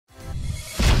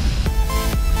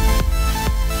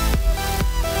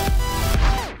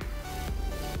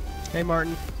Hey,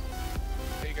 Martin.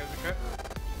 Hey, you guys okay?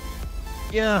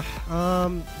 Yeah,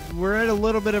 we're at a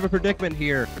little bit of a predicament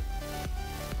here.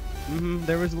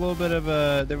 There was a little bit of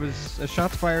there was a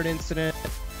shots fired incident.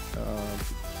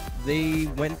 They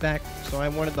went back, so I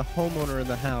wanted the homeowner in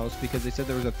the house because they said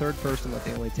there was a third person that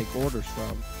they only take orders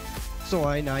from. So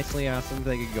I nicely asked them if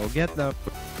they could go get them,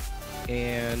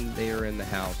 and they are in the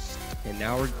house. And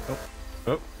now we're...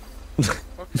 Oh. Okay.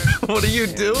 What are you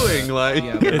doing? Like,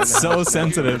 yeah, It's so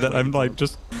sensitive that I'm like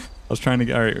just. I was trying to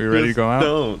get. All right, are you ready to go out?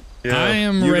 Don't. Yeah. I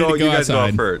am you ready to go You guys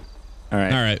outside. go first. All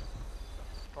right. All right.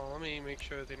 Oh, let me make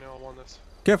sure they know I'm on this.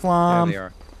 There Kifflom. they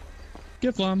are.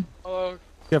 Kifflom. Hello.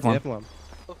 Kifflom.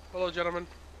 Hello, gentlemen.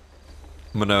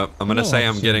 I'm gonna Hello, say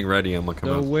I'm officer. getting ready. I'm gonna come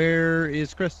So out. where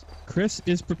is Chris? Chris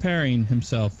is preparing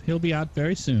himself. He'll be out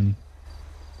very soon.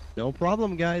 No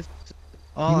problem, guys. He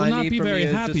All will I not need be from very you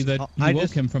is happy just- that you I woke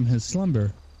just- him from his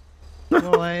slumber.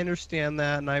 Well, I understand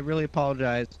that, and I really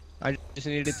apologize. I just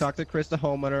needed to talk to Chris, the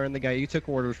homeowner, and the guy you took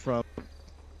orders from.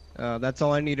 That's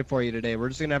all I needed for you today. We're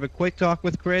just gonna have a quick talk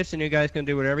with Chris, and you guys can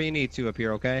do whatever you need to up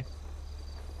here, okay?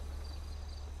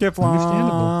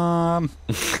 Kifflom.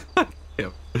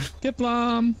 Yep.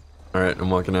 Kifflom. All right, I'm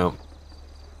walking out.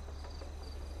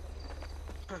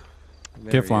 There he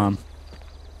Kifflom. is.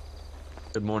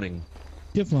 Good morning.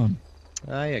 Kifflom.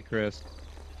 Ah, yeah, Chris.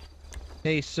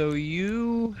 Hey, so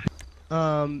you,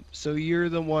 so you're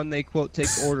the one they quote take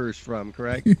orders from,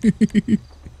 correct?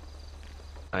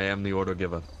 I am the order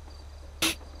giver.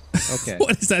 Okay.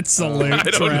 What is that salute? I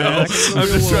don't know. Back into the I'm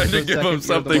real just world trying for to a give second, him you're the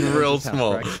something one who real owns this house,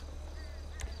 small.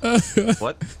 right?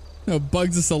 What? No,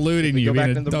 Bugs is saluting We you. go back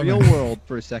being a into the dumbass. real world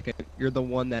for a second. You're the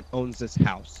one that owns this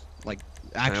house, like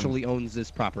actually owns this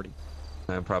property.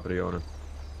 I am property owner.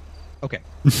 Okay.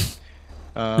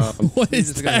 What this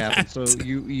is gonna happen. that? So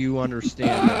you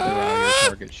understand that they're out here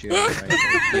target shooting, right?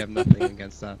 You have nothing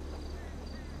against that.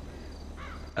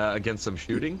 Against some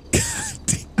shooting?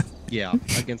 Yeah,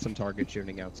 against some target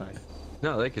shooting outside.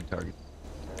 No, they could target.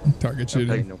 Target Okay,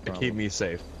 shooting. no They problem. keep me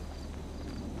safe.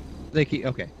 They keep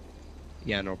okay.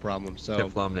 Yeah, no problem. So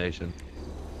Kifflom Nation.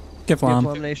 Kifflom.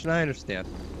 Kifflom Nation, I understand.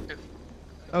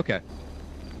 Okay.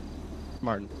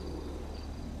 Martin.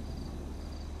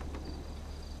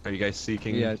 Are you guys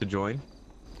seeking Yeah. to join?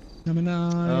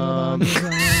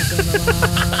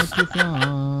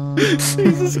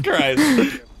 Jesus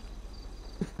Christ.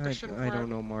 I don't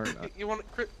know, Martin. You want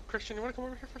Christian? You want to come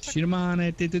over here for a second? You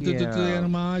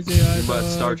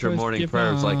must start your morning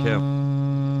prayers like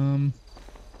him.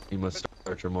 You must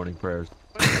start your morning prayers.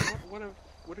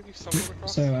 What have you stumbled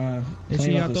across? So,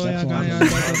 Doesn't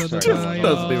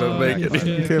even make it.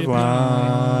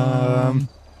 Kifflom.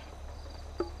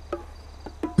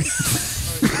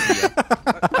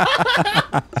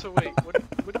 So wait, what did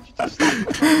you just say?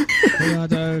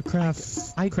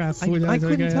 I couldn't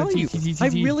tell you. I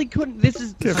really couldn't. This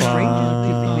is the strangest.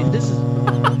 I mean, this is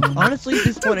honestly at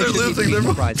this point I They're shouldn't losing be their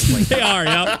surprised. Like, They are,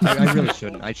 yep. I really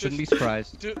shouldn't. I shouldn't be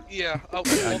surprised. Yeah. Well,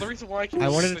 the reason why I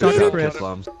wanted to talk to Chris.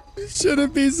 Kiffloms.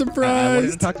 Shouldn't be I wanted to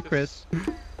surprised. talk to Chris,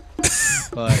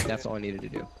 but that's all I needed to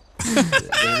do.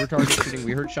 They were target shooting.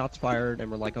 We heard shots fired, and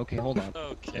we're like, okay, hold on.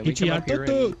 Okay. And we come up here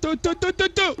and we get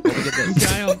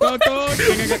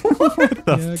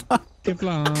this.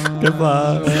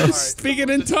 Kifflom. Speaking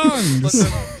in Just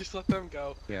tongues. let them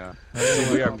go. Yeah.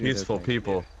 We are peaceful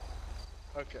people.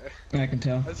 Okay. I can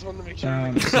tell. I just wanted to make sure.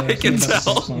 I can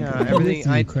tell. Yeah,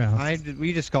 everything. Craft.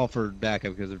 We just called for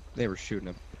backup because they were shooting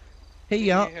him. Hey,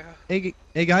 yeah. Yeah.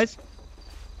 Hey, guys.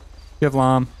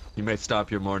 Kifflom. You may stop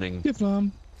your morning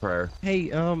Kifflom. prayer. Hey,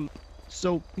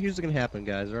 so here's what's gonna happen,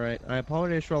 guys. All right. I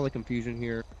apologize for all the confusion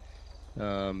here.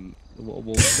 We'll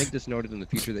make this noted in the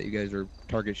future that you guys are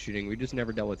target shooting. We just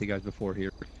never dealt with you guys before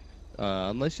here.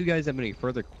 Unless you guys have any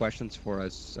further questions for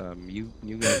us, you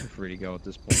guys are free to go at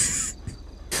this point.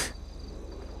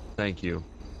 Thank you.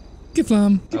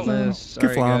 Kifflom.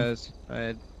 Sorry, Kifflom.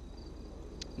 guys.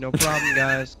 No problem,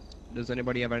 guys. Does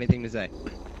anybody have anything to say?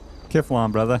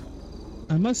 Kifflom, brother.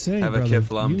 I must say, Have a brother,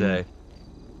 Kifflom you day.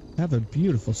 have a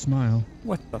beautiful smile.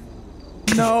 What the?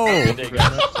 No. Have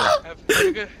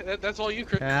a good, that's all you,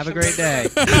 Christian. Have a great day.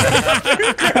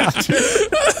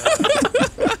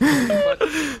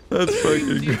 That's fucking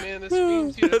Dude, man, this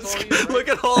means you. That's all you. Right? Look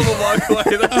at all of them walk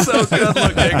away. That's so good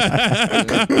looking.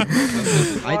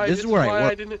 This is where I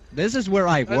work. This is where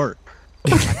I work.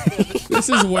 This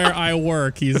is where I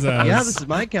work, he says. Yeah, this is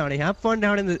my county. Have fun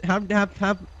down in the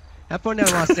have fun down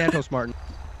in Los Santos, Martin.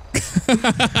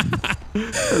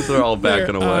 They're all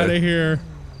backing Out of away. here.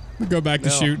 We go back to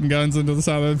No. shooting guns into the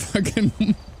side of the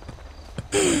fucking...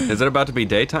 Is it about to be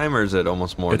daytime or is it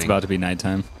almost morning? It's about to be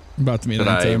nighttime. About to be Should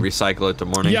that I time. recycle it to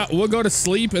morning? Yeah, we'll go to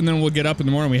sleep and then we'll get up in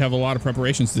the morning. We have a lot of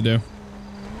preparations to do.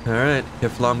 All right.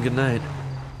 Kifflom, good night.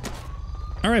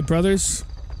 All right, brothers.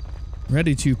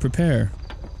 Ready to prepare.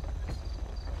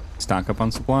 Stock up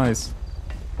on supplies.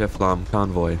 Kifflom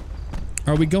convoy.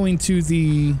 Are we going to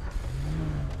the...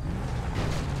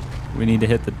 We need to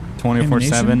hit the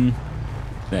 24/7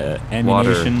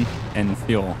 ammunition and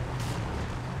fuel.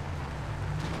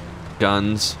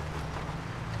 Guns.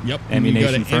 Yep. Ammunition you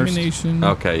go to first? ammunition.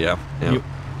 Okay, yeah. Yeah. Yep.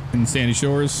 In Sandy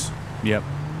Shores. Yep.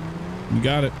 You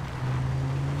got it.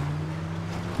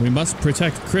 We must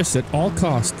protect Chris at all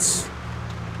costs.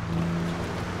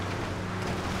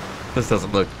 This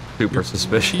doesn't look super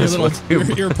suspicious. Your little, What's your-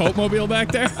 your Pope mobile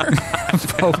back there?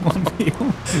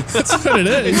 Popemobile. That's what it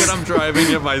is. And I'm driving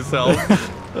it myself.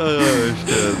 Oh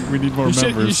shit. We need more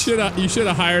members. You should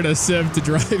have hired a Civ to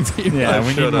drive you. Yeah,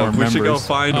 we need more members. We should go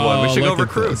find one. We should go look at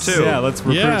recruit this. too. Yeah, let's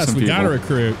recruit Yes, some we people. gotta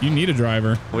recruit. You need a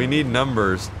driver. We need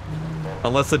numbers.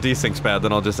 Unless the desync's bad,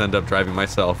 then I'll just end up driving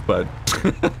myself, but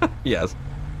yes.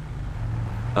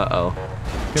 Uh-oh.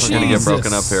 We're gonna get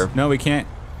broken up here. No, we can't.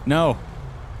 No.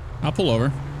 I'll pull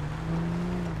over.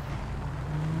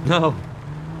 No.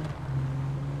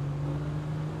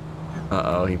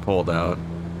 Uh-oh, he pulled out.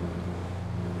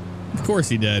 Of course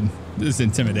he did. This is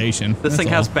intimidation. This thing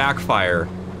has all. backfire.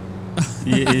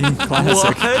 Yeah,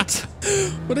 classic. What?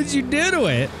 What did you do to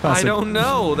it? I Classic. don't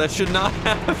know. That should not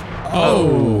have.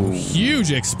 Oh,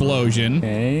 huge explosion.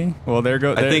 Okay. Well, there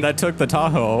go. I think- That took the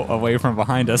Tahoe away from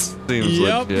behind us. Seems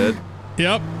Yep. legit.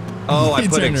 Yep. Oh, I He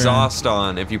put turned around. exhaust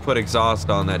on. If you put exhaust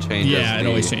on, that changes. Yeah, it the-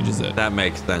 always changes it. That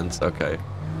makes sense. Okay.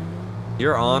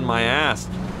 You're on my ass.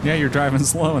 Yeah, you're driving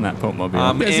slow in that Popemobile.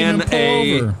 I'm You guys even in pull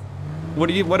a. over.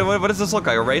 What does this look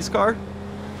like? A race car?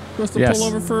 Supposed to Yes. pull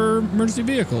over for emergency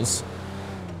vehicles.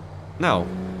 No.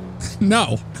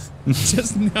 No.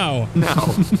 Just no.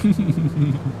 No.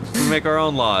 We make our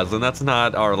own laws, and that's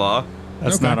not our law.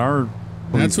 That's Okay. not our.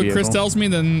 That's what police Chris vehicle. tells me,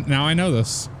 then now I know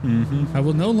this. Mm-hmm. I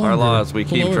will no longer Our law is we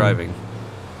pull keep over. driving.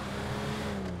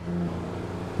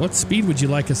 What speed would you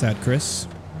like us at, Chris?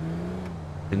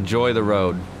 Enjoy the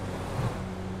road.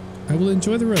 I will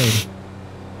enjoy the road.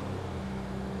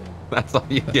 That's all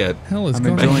you get. Hell is I'm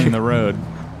going enjoying on? the road.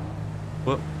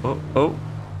 Oh.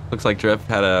 Looks like Drift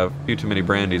had a few too many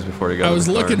brandies before he got I in was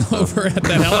the car, looking so. over at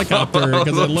that helicopter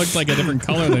because it looked like a different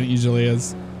color than it usually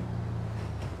is.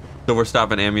 So we're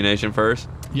stopping ammunition first?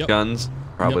 Yep. Guns?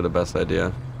 Probably Yep. the best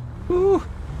idea. Woo.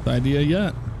 The idea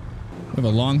yet. We have a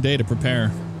long day to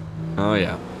prepare. Oh,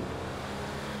 yeah.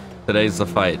 Today's the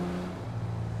fight.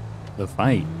 The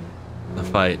fight The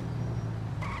fight.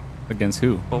 against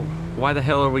who? Well, why the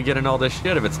hell are we getting all this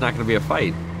shit if it's not going to be a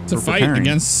fight? It's a We're fight preparing.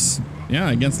 against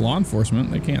law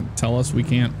enforcement. They can't tell us we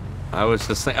can't. I was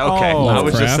just saying, okay, Oh, I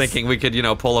was just crap. thinking we could,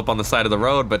 pull up on the side of the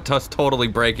road, but just totally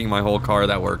breaking my whole car,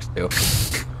 that works too.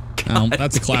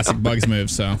 That's a classic Bugs move,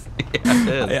 so.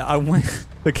 Yeah, it is. I went.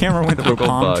 The camera went through a Typical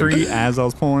palm bug. tree as I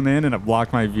was pulling in, and it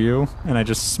blocked my view, and I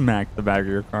just smacked the back of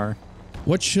your car.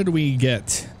 What should we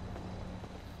get?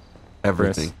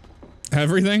 Everything.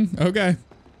 Everything? Okay.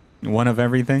 One of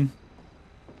everything.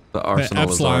 The arsenal is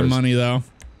Epsilon ours. money, though.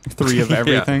 3 of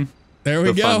everything. There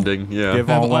we The go. funding, yeah. Give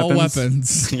Have all all weapons.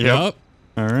 weapons. Yep.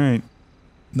 All right.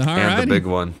 All And right. the big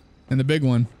one. And the big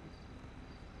one.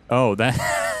 Oh, that.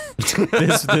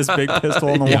 this big pistol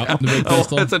on the Yeah, wall. the big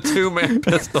pistol. Oh, it's a 2-man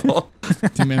pistol.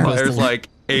 Two-man Fires pistol. like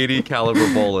 80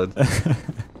 caliber bullets.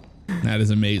 That is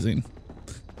amazing.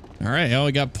 All right. Oh,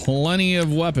 we got plenty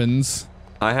of weapons.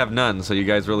 I have none, so you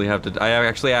guys really have to. I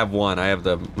actually have one. I have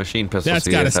the machine pistol. That's so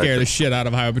you got to guys have scare to- the shit out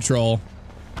of Highway Patrol.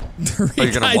 Oh,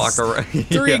 you're gonna walk around.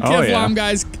 3 Yeah. Oh, yeah. Kifflom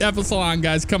guys, Epsilon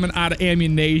guys coming out of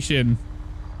ammunition.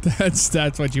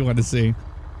 That's what you want to see.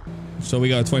 So we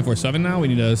got 24/7 now. We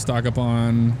need to stock up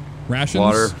on rations.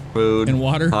 Water, food, And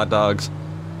water. hot dogs.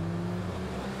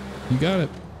 You got it.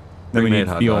 Then we Pre-made need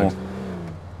hot fuel. dogs.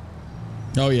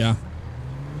 Oh yeah.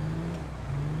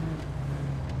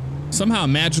 Somehow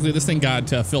magically this thing got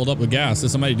filled up with gas.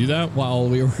 Did somebody do that while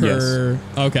we were? Yes.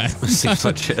 Okay. Seems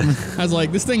legit. I was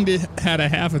like, this thing had a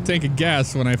half a tank of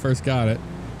gas when I first got it.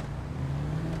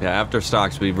 Yeah, after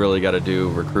stocks, we really got to do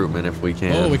recruitment if we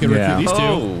can. Oh, we can Yeah. recruit these two.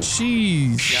 Oh.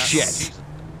 Jeez. Shit.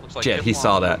 Looks like Shit, he Kifflom,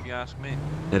 saw that. If you ask me.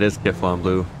 It is Kifflom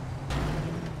Blue.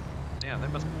 Yeah, they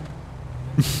must.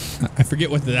 I forget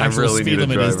what the I actual really speed need a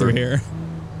limit is through driver. here.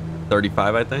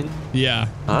 35, I think. Yeah.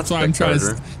 Oh, that's why I'm trying to.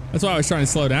 spectator. That's why I was trying to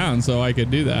slow down so I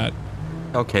could do that.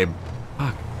 Okay.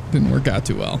 Fuck. Didn't work out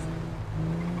too well.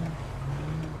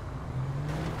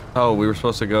 Oh, we were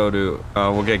supposed to go to.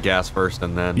 We'll get gas first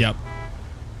and then. Yep.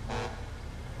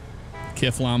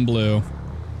 Kifflom Blue.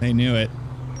 They knew it.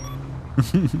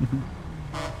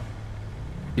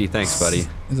 Gee, thanks, buddy.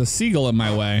 There's a seagull in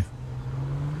my way.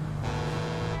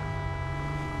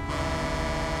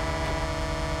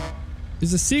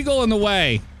 There's a seagull in the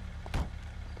way.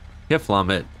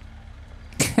 Kifflom it.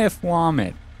 Kifflom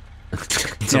it.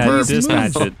 It's a Yeah, verb.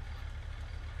 dispatch it.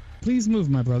 Please move,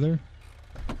 my brother.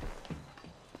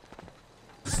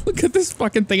 Look at this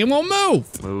fucking thing. It won't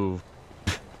move. Move.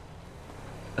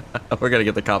 We're gonna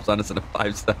get the cops on us in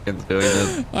 5 seconds doing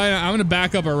this. I'm gonna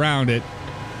back up around it.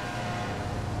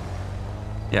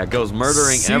 Yeah, it goes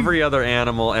murdering every other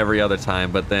animal every other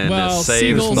time, but then Well, it saves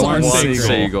seagulls the aren't one sacred.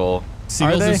 seagull.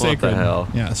 Seagulls are they? sacred. What the hell?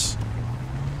 Yes.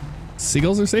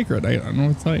 Seagulls are sacred. I don't know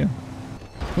what to tell you.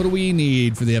 What do we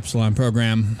need for the Epsilon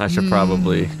program? I should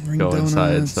probably ring go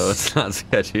inside donuts. so it's not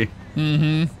sketchy.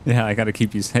 Mm-hmm. Yeah, I gotta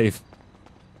keep you safe.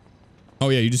 Oh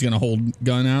yeah, you're just gonna hold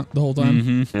gun out the whole time?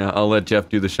 Mm-hmm. Yeah, I'll let Jeff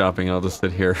do the shopping. I'll just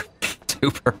sit here.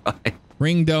 Super high.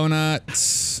 Ring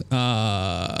donuts.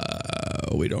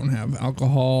 We don't have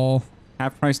alcohol.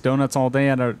 Half price donuts all day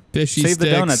at a Fishy save the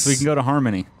sticks. donuts. We can go to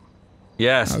Harmony.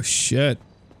 Yes. Oh shit.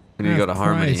 We need to go to Half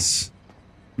Harmony. price.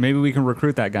 Maybe we can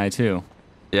recruit that guy too.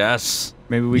 Yes.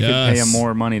 Maybe we could pay him Yes.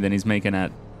 more money than he's making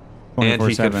at And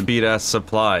he could 24/7. feed us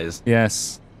supplies.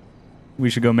 Yes. We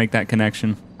should go make that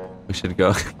connection. We should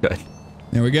go. Good.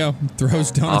 There we go. Throws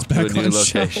donuts Off to a back new on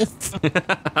location.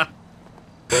 shelf.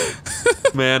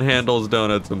 Man handles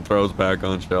donuts and throws back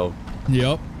on shelf.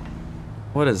 Yep.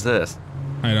 What is this?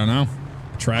 I don't know.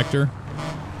 Tractor.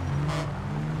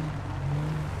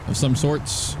 Of some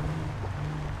sorts.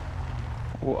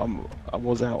 Well, I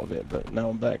was out of it, but now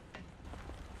I'm back.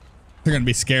 They're gonna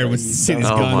be scared when they see these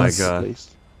Oh guns. my God. At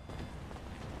least.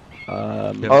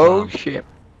 Oh shit.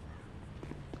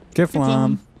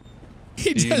 Kifflom.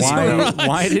 He Jeez. just Why- runs.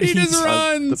 why did he he- just The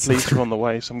runs. police are on the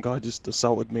way. Some guy just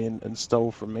assaulted me and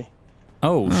stole from me.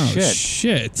 Oh, Oh shit.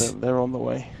 shit. They're on the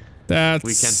way. That's.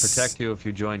 We can protect you if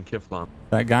you join Kifflom.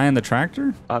 That guy in the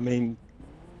tractor? I mean,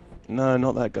 no,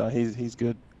 not that guy. He's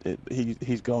good.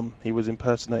 He's gone. He was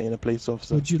impersonating a police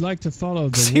officer. Would you like to follow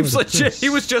the Seems word of legit. Chris? He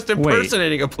was just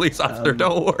impersonating a police officer.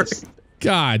 Don't worry.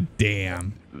 God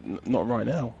damn. Not right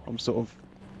now. I'm sort of.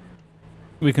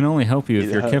 We can only help you if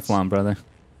It you're hurts. Kifflom, brother.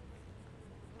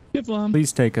 Kifflom.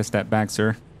 Please take a step back,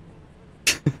 sir.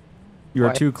 You are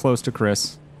Why? too close to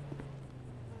Chris.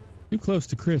 Too close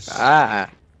to Chris. Ah,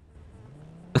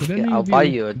 Would any I'll of buy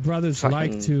you a brothers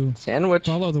like fucking to sandwich.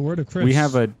 follow the word of Chris? We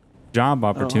have a job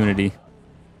opportunity.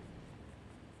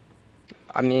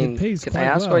 I mean, It pays can I quite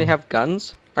ask why you well. have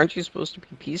guns? Aren't you supposed to be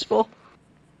peaceful?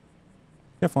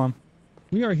 Kifflom.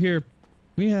 We are here.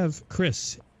 We have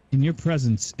Chris in your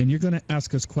presence, and you're going to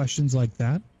ask us questions like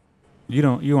that?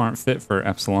 You aren't fit for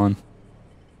Epsilon.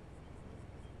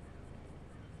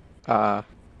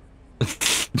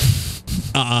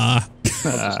 I'll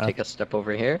just take a step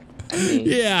over here. I mean,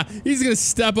 Yeah, he's going to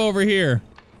step over here.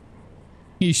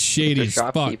 He's shady the as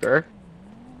fuck. shopkeeper.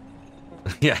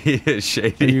 Yeah, he is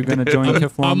shady. Are you gonna join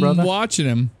Kifflom, I'm brother? watching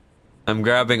him. I'm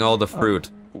grabbing all the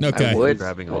fruit. Okay. I I'm would.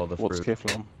 grabbing all the What's fruit.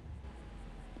 Kifflom?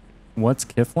 What's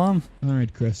Kifflom? All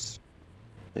right, Chris.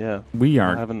 Yeah. We I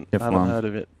are haven't Kifflom. heard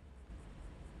of it.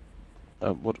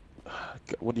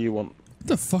 What do you want? What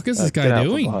the fuck is this Get guy out from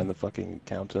doing? behind the fucking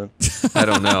counter. I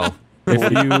don't know.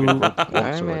 If you Once Alright,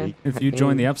 already. man. if you I join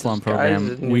mean, the Epsilon this guy's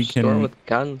program, in your we store can with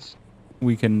guns.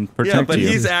 protect Yeah, but you.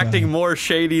 he's This acting guy. more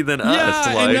shady than Yeah, us.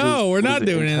 I Like, know. We're what not does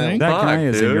it doing entail? anything. that guy Fuck,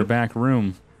 is in dude. your back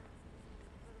room.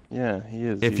 Yeah, he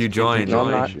is. If you join, No, I'm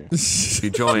join. not. If you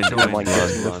join, Oh my join.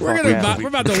 God. We're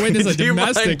about to witness a Do you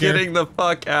mind domestic here. getting the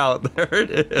fuck out? There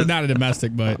it is. Not a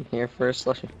domestic, but I'm here for a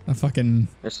slushy. a fucking.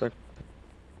 Yes, sir.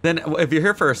 Then if you're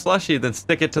here for a slushie, then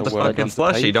stick it to the So, well, fucking I have to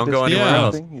pay slushie. for Don't this go anywhere Yeah.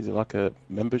 else. thing? Is it like a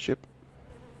membership?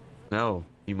 No,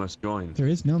 you must join. There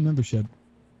is no membership.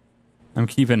 I'm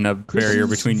keeping a barrier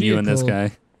Chris's between you and this vehicle-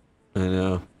 guy. I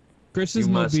know. Chris's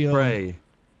You must mobile. pray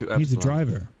to He's a Epsilon.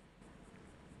 driver.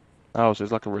 Oh, so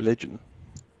it's like a religion.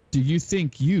 Do you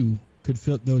think you could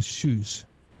fit those shoes?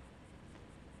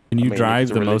 Can you I mean, if drive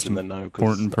it's a the most religion, then no, 'cause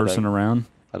important person around?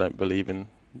 I don't believe in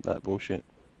that bullshit.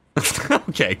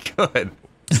 Okay, good.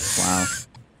 Wow.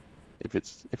 If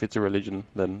it's a religion,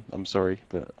 then I'm sorry,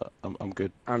 but I'm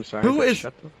good. I'm sorry. Who but is-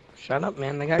 Shut up,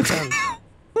 man. They got guns.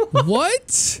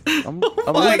 What? I'm my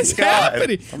What is God.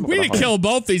 happening? I'm We need to behind. kill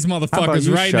both these How about motherfuckers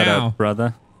you right shut now. up,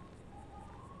 brother?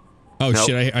 Oh Nope.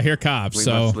 shit! I hear cops, We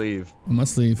so must leave. I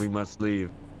must leave. We must leave.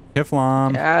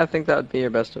 Kifflom. Yeah, I think that would be your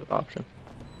best option.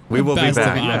 We will be best of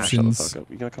back. options. Shut the fuck up.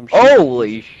 You're gonna come shoot.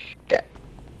 Holy shit.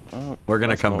 Oh, We're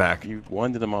gonna that's come not- back. You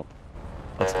winded him up.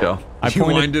 Let's go. I You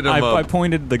pointed, winded him I up.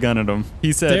 pointed the gun at him.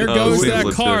 He said, There Oh, goes we that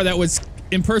looked car good. that was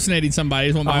impersonating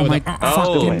somebody. Went by Oh with my a,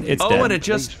 Oh, fucking, it's oh, dead. and it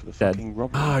just. Thanks for the dead. fucking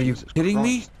robbery, Oh, are you Jesus kidding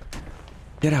me? Christ.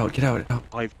 Get out, get out.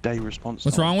 5-day response.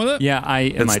 What's time. wrong with it? Yeah,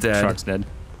 my dead. truck's dead.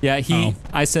 Yeah,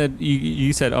 I said,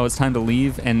 you said, oh, it's time to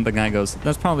leave, and the guy goes,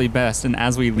 that's probably best. And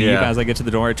as we leave, as I get to the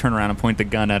door, I turn around and point the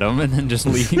gun at him, and then just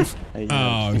leave.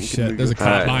 Oh shit! There's a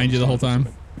cop behind you the whole time.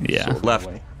 Yeah. Left.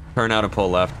 Turn out and pull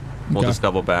left. We'll just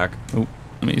double back. Oh,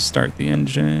 let me start the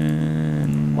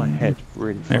engine. My head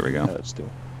really there we go. hurts still.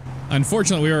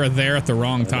 Unfortunately, we were there at the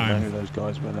wrong I don't know time. who those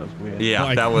guys were. That was weird. Yeah,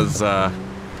 Like- that was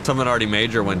something already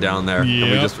major went down there. And we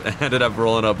Yep. just ended up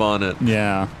rolling up on it.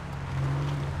 Yeah.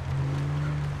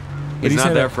 He's he not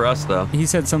said there for us, though. He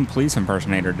said some police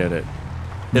impersonator did it.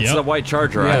 It's Yep. the white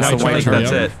Charger. Yeah, I it's the actually white think that's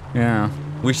Charger. it. Yeah.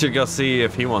 We should go see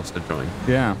if he wants to join.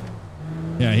 Yeah.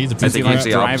 Yeah, he's a I piece think of he's crap.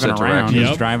 the driving opposite around. direction. He's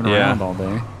Yep. driving Yeah. around all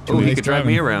day. Oh, he nice could drive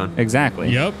me around. Exactly.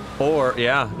 Yep. Or,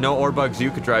 or Bugs, you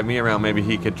could drive me around. Maybe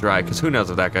he could drive, because who knows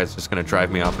if that guy's just going to drive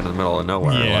me off into the middle of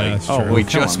nowhere. Yeah, like, that's true. we'll we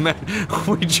kill just him. met.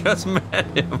 We just met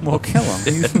him. We'll kill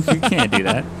him. You can't do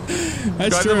that. That's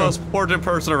Drive true. the most important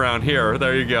person around here.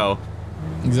 There you go.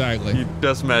 Exactly. He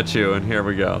just met you, and here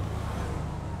we go.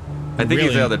 I think he's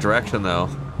Really? the other direction, though.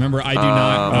 Remember, I do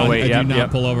not. Oh, wait, I yep, do not yep.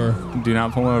 pull over. Do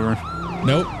not pull over.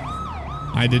 Nope.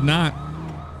 I did not.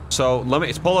 So let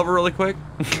me pull over really quick.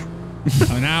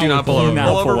 Oh, now Do not pull over. Now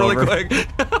Pull over pull really over. quick.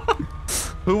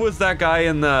 Who was that guy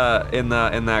in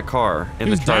that car? In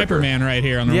Who's the Charger? Diaper Man right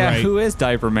here on the Yeah, right? who is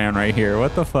Diaper Man right here?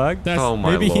 What the fuck? That's Oh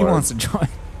my Maybe he Lord. wants to join.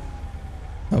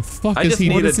 the fuck I is just he?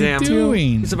 need What a is he damn.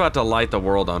 doing? He's about to light the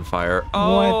world on fire.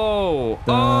 Oh,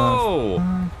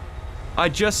 I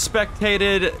just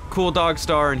spectated Cool Dog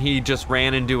Star, and he just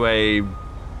ran into a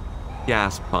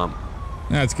gas pump.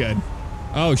 That's good.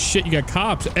 Oh shit! You got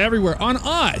cops everywhere on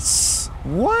us.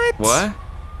 What? What?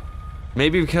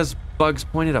 Maybe because Bugs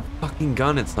pointed a fucking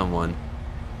gun at someone.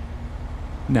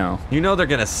 No. You know they're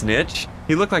gonna snitch.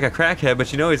 He looked like a crackhead,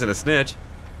 but you know he's gonna snitch.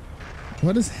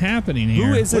 What is happening here?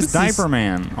 Who is What this Diaper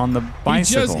Man on the He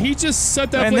bicycle? just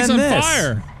set that And place then on this.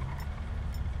 fire.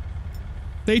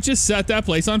 They just set that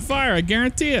place on fire. I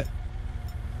guarantee it.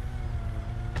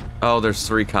 Oh, there's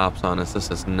 3 cops on us. This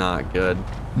is not good.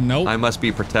 Nope. I must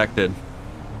be protected.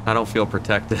 I don't feel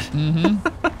protected.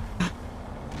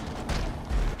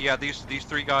 Yeah, these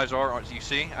 3 guys are, you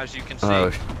see, as you can see.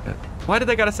 Oh, shit. Why did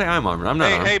they gotta say I'm armed? I'm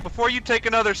not armed. Hey, before you take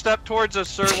another step towards us,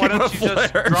 sir, why don't you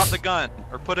just drop the gun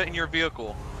or put it in your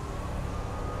vehicle?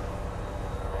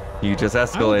 You just I will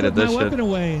escalated put this my shit. weapon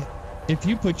away if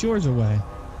you put yours away.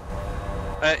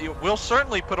 We'll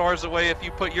certainly put ours away if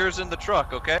you put yours in the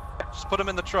truck, okay? Just put them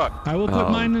in the truck. I will put Oh.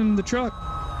 mine in the truck.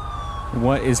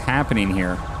 What is happening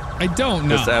here? I don't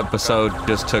know. This episode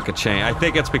just took a change. I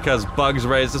think it's because Bugs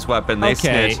raised his weapon, they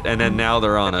Okay. snitched, and then now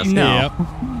they're on us. No. Yep.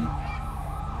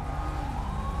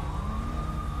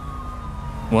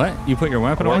 What? You put your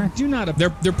weapon I away? do not. They're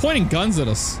pointing guns at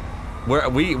us. We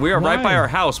are right by Why? our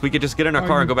house. We could just get in our Why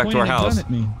car are and go you back to our pointing a gun house.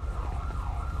 at me?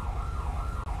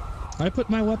 I put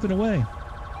my weapon away.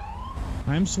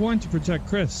 I am sworn to protect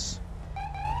Chris.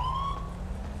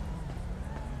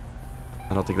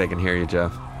 I don't think they can hear you,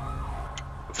 Jeff.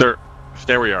 Sir,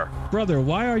 stay where you are. Brother,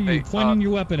 why are you Hey, pointing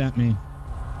your weapon at me?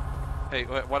 Hey,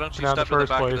 why don't you Not in step the to the first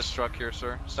back of place. this truck here,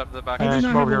 sir? Step to the back I of do this not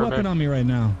come have over a here, weapon man. on me right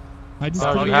now. I just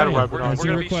Oh, put you it had a away, weapon on as We're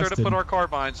you gonna be sure to requested. put our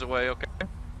carbines away, okay?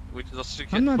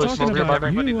 I'm not Please talking move your about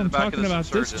bike. you. I'm talking about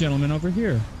this gentleman over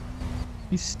here.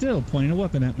 He's still pointing a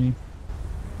weapon at me.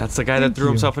 That's the guy that Thank threw you.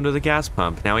 himself into the gas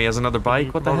pump. Now he has another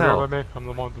bike? What the Come over here hell? with me. I'm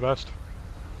the one with the best.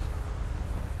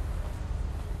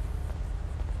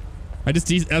 I just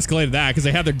escalated that because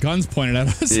they had their guns pointed at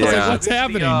us. I was Yeah. like, what's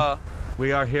happening?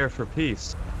 We are here for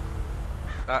peace.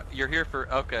 You're here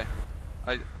for, okay.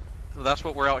 That's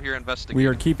what we're out here investigating. We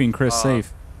are keeping Chris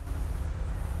safe.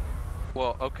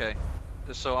 Well, okay.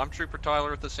 So I'm Trooper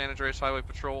Tyler with the San Andreas Highway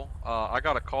Patrol. I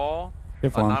got a call,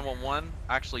 Kifflom. 911,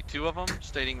 actually 2 of them,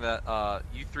 stating that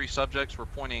you 3 subjects were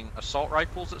pointing assault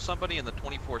rifles at somebody in the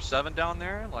 24/7 down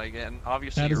there. Like, and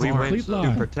obviously That is you're a armed, complete so-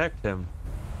 lie. To protect him.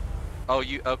 Oh,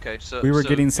 okay. So We were so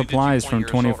getting who did you supplies point from your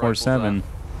assault rifles at? 24/7.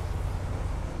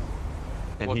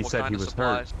 And What he said kind he of was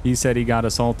supplies? hurt. He said he got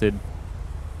assaulted.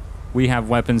 We have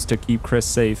weapons to keep Chris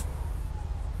safe.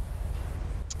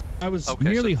 I was Okay,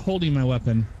 merely holding my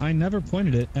weapon. I never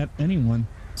pointed it at anyone.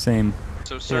 Same.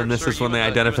 So, sir, And this sir, is you when the in you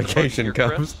in buggy identification here,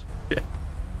 comes. Chris?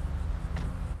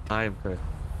 I am Chris.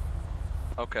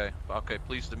 Okay,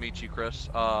 pleased to meet you, Chris.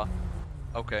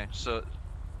 Okay, so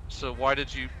why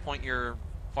did you point your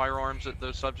firearms at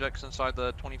those subjects inside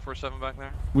the 24/7 back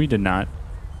there? We did not.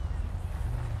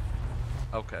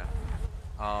 Okay.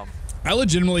 I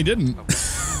legitimately didn't.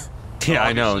 Yeah,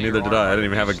 I know. obviously Neither you're did I. I armed didn't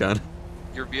even have a with gun.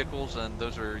 Your vehicles, and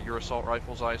those are your assault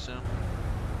rifles, I assume?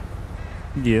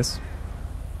 Yes.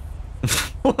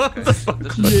 Okay, this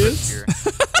is here.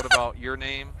 What about your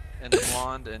name in the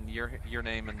blonde and your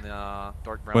name in the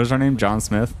dark brown? What is our name? John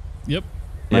Smith? Yep.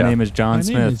 My name is John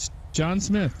Smith. My name is John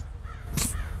Smith.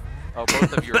 Oh,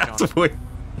 both of you are John Smith.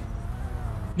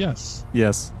 Yes.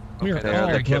 Yes. We are Okay, all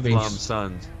They're the Kifflom brothers.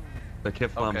 sons. The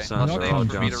Kifflom Okay, sons last are name all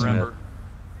for me John to remember. Smith.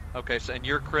 Okay, so and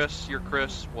you're Chris. You're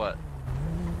Chris. What?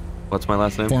 What's my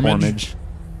last name? Formage.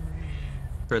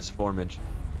 Chris Formage.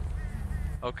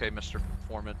 Okay, Mr.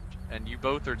 Foreman. And you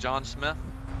both are John Smith?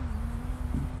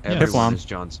 Everyone Kifflom. is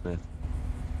John Smith.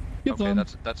 Okay,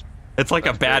 that's It's like a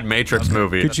That's bad great. Matrix Okay.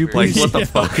 movie. Could you That's very please, Like, what the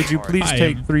fuck? Could you Alright. please I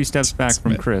take am 3 steps back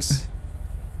from Smith. Chris?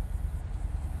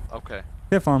 okay.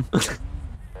 Kifflom.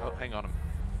 Oh, hang on.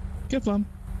 Kifflom.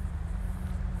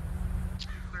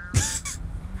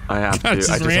 I have to. God, I just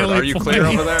just heard, randomly are you clear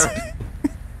playing. over there?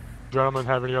 Gentlemen,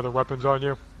 have any other weapons on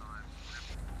you?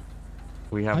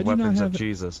 We I have do not weapons have- of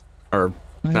Jesus. Or,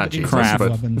 I have not a Jesus, Crap.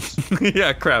 but... weapons.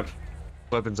 yeah, crap.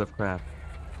 Weapons of crap.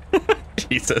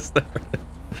 Jesus.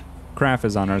 Kraft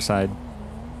is on our side.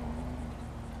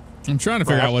 I'm trying to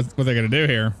figure out what they're going to do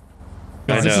here.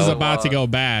 Because I this is know. about to go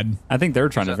bad. I think they're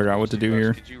trying to figure out what to do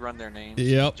here. Could you run their names?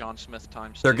 Yep. John Smith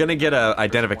times They're 2. gonna get a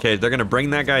identification. They're gonna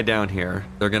bring that guy down here.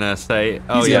 They're gonna say,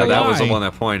 "Oh He's yeah, gonna that was the lie. one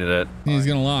that pointed it." He's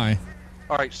going to lie.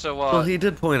 All right, so Well, he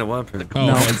did point a weapon. Oh,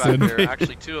 no, that's back it. there,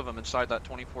 actually 2 of them inside that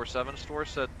 24/7 store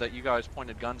said that you guys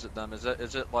pointed guns at them. Is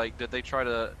it like, did they try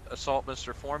to assault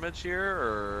Mr. Formage here,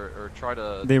 or try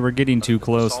to? They were getting too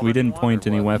close. assault We didn't anyone, point or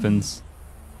any what? weapons.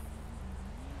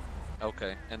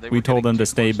 Okay, and they We were told getting them to too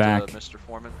stay close back. Mr.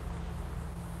 Foreman.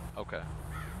 Okay.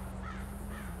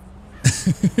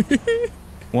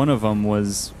 One of them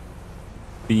was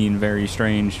being very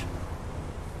strange.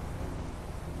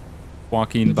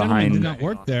 Walking The gentleman did behind. not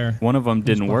work there. One of them He was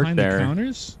didn't work behind the there.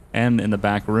 counters? And in the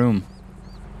back room.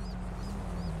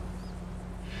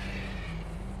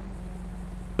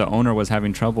 The owner was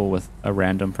having trouble with a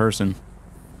random person.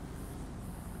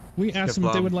 We asked them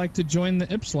if they Kifflom. would like to join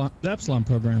the Epsilon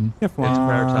program. It's prayer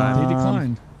time. They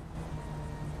declined.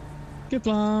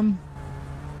 Kifflom.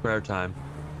 Prayer time.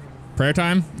 Prayer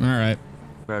time? All right.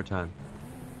 Prayer time.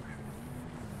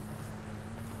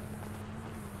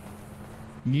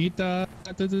 Gita.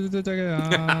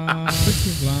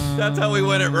 That's how we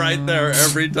win it right there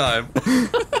every time.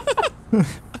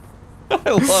 I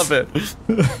love it.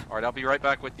 All right, I'll be right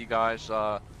back with you guys.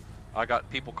 I got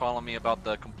people calling me about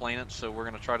the complainants, so we're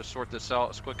gonna try to sort this out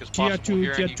as quick as possible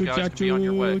here, and you guys can be on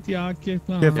your way.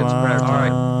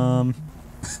 Kifflom.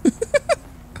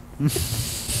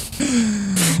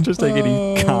 Just like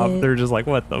any cop, they're just like,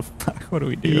 what the fuck? What do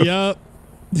we do? Yep.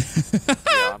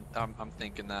 Yeah, I'm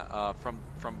thinking that from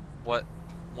what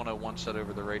 101 said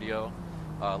over the radio,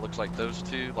 looks like those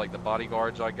 2, like the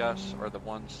bodyguards, I guess, are the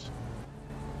ones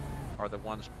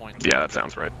pointing. Yeah, that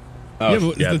sounds right. Yeah,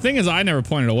 but the thing is, I never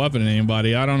pointed a weapon at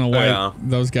anybody. I don't know why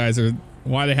those guys are,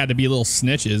 why they had to be little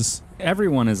snitches.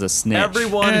 Everyone is a snitch.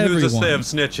 Everyone who's a sieve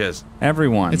snitches.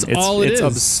 Everyone. It's all it is.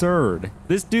 Absurd.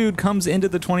 This dude comes into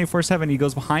the 24/7. He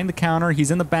goes behind the counter.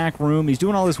 He's in the back room. He's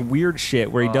doing all this weird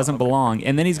shit where he doesn't belong.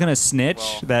 And then he's gonna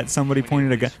snitch that somebody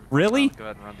pointed a gun. Really? Go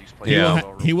ahead and run these places. Yeah.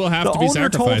 He will have The to be owner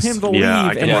told sacrificed. him to leave,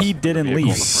 I and guess. he didn't Vehicle in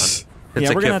leave. the front. It's Yeah,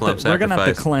 a we're gonna Kifflom have to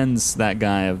sacrifice. cleanse that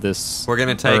guy of this. We're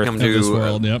gonna take earth. him Of this to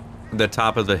world, yep. the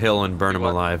top of the hill and burn him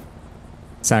What? alive.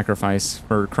 Sacrifice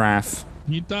for Kraft.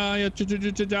 If you guys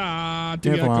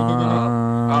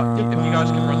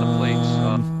can run the plates,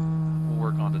 we'll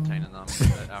work on detaining them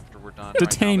after we're done.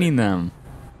 Detaining them.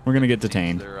 We're gonna get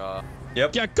detained. They're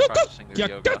Yep. practicing their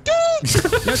yoga.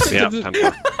 Yeah,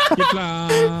 10-4.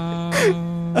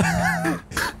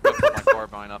 Put my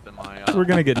carbine up in my. We're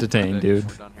gonna get detained, dude.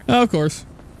 We're done here. Of course.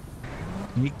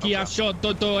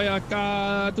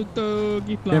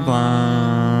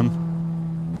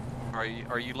 Kifflom.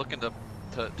 Are you looking to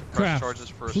press Kraft, charges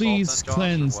for assault? please then, Josh, or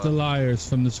cleanse what? the liars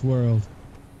from this world.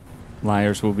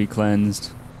 Liars will be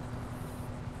cleansed.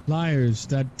 Liars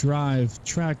that drive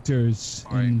tractors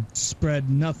All right. and spread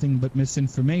nothing but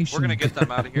misinformation. We're gonna get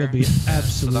them out of here. will be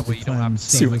so that way absolutely you don't have to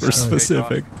cleansed. Super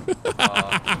specific. Here,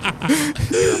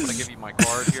 I'm gonna give you my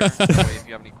card here. That way, if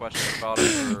you have any questions about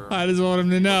it, or I just want him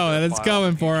to know that it's file coming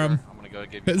in the for future, him. I'm gonna go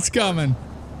give you It's my card. coming.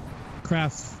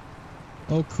 Kraft.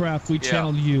 Oh, Kraft, we Yeah.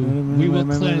 channel you. We will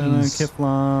cleanse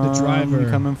Kifflom, the driver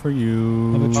coming for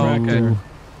you. of a tractor. okay.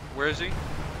 Where is he?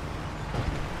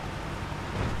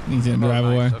 He's gonna Oh, drive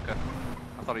nice. away. Okay.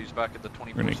 I thought he was back at the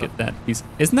 24/7. We're gonna get that piece.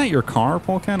 Isn't that your car,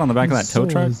 Polecat, on the back of that tow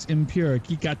truck? Is impure.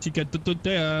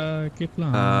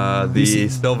 Kifflom. The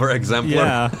silver exemplar.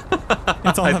 Yeah.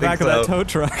 It's on I the think back of that so. tow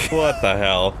truck. What the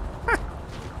hell?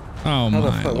 Oh How the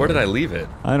my. fuck? Where did I leave it?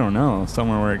 I don't know.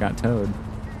 Somewhere where it got towed.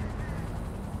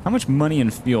 How much money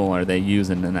and fuel are they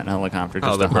using in that helicopter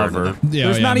just to they're burning hover? them. Yeah,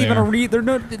 There's yeah, not they even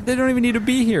are. they don't even need to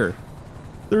be here.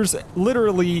 There's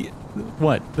literally,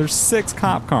 what? There's 6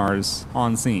 cop cars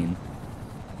on scene.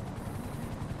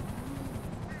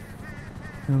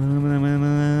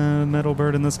 Metal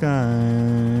bird in the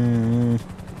sky.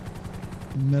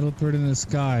 Metal bird in the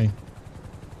sky.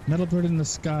 Metal bird in the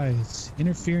sky. It's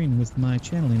interfering with my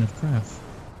channeling of craft.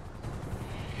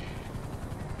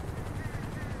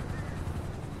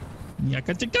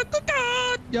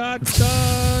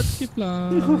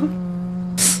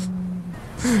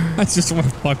 I just want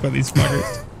to fuck with these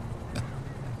fuckers.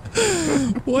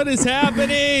 What is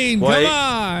happening? Wait. Come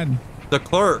on. The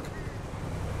clerk.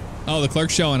 Oh, the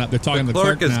clerk's showing up. They're talking to The the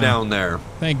clerk is now. down there.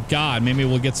 Thank God. Maybe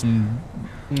we'll get some.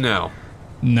 No.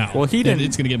 No. Well, he didn't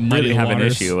It's gonna get muddy really have an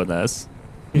waters. issue with us.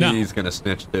 No. He's gonna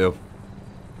snitch too.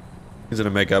 He's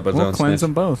gonna make up his We'll own cleanse snitch.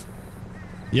 them both.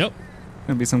 Yep.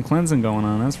 Gonna be some cleansing going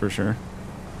on, that's for sure.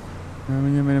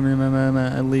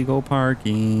 Illegal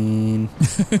parking.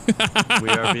 We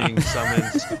are being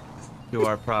summoned to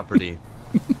our property.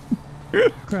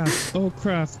 Craft. Oh,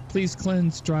 Craft. Please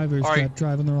cleanse drivers All right. that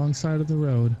drive on the wrong side of the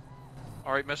road.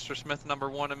 All right, Mr. Smith number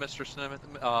 1 and Mr. Smith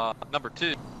number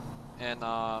 2, and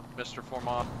Mr.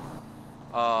 Foreman.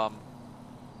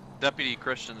 Deputy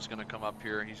Christian's going to come up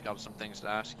here. He's got some things to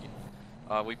ask you.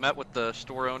 We met with the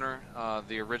store owner,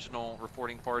 the original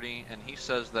reporting party, and he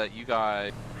says that you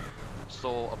guys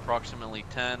stole approximately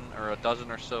 10 or a dozen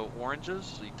or so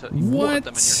oranges. You put them in What?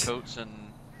 your coats and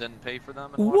didn't pay for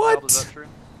them. And What? Is that true?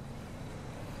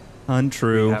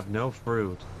 Untrue. We have no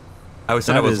fruit. I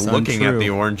said That I was is looking at untrue. the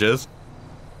oranges.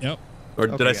 Yep. Or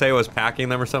did I say I was packing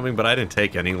them or something? But I didn't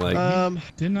take any. Like,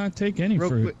 Did not take any real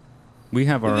fruit. quick. We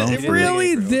have our own fruit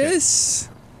Really? Okay. This?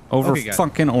 over Okay, guys.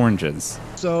 fucking oranges.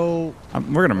 So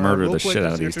We're gonna murder real the quick, shit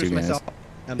out just of these two introduce guys. myself.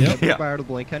 I'm Yep. the deputy Yeah. fire to the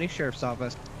Blaine County Sheriff's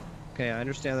Office. Okay, I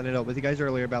understand that I dealt with you guys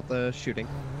earlier about the shooting.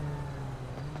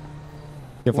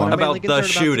 What I'm About mainly the concerned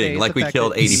shooting, today is like the we fact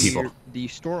killed that 80 people. The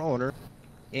store owner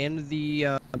and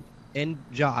and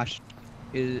Josh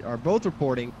are both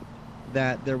reporting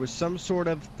that there was some sort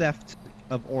of theft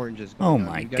of oranges going Oh on.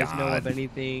 my You guys know of God.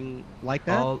 anything like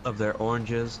that? All of their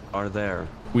oranges are there.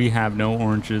 We have no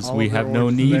oranges. All We of their have no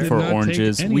oranges need there. for Did not take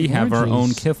oranges. any We have our own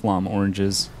oranges. Kifflom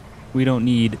oranges. We don't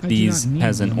need do these not need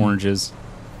peasant them. oranges.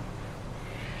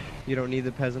 You don't need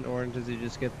the peasant oranges, you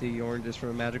just get the oranges from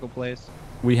a magical place?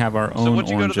 We have our So own what'd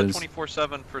you go to the oranges.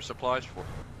 24/7 for supplies for?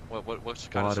 What kind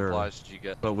Water. of supplies did you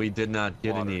get? But we did not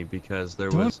get Water. any because there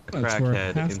was a Donuts were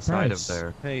crackhead half inside price. of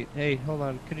there. Hey, hold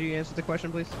on. Could you answer the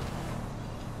question, please?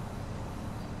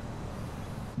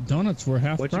 Donuts were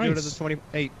half What'd you price. go to the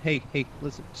 20... Hey,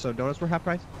 listen. So donuts were half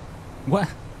price? What?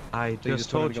 I So you just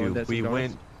just wanted told to go and you, get some we donuts?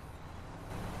 went.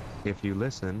 If you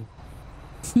listen,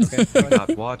 Okay, go we ahead.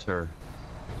 got water.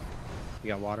 You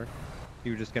got water?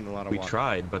 You were just getting a lot of We water.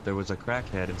 tried, but there was a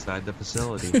crackhead inside the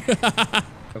facility.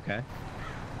 Okay.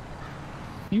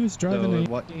 He was driving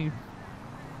So what- a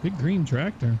big green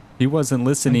tractor. He wasn't I do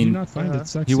listening. not find it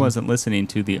sexy. He wasn't listening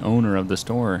to the owner of the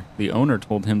store. The owner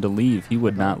told him to leave. He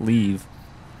would not leave.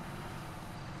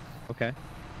 Okay.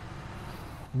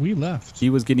 We left. He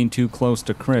was getting too close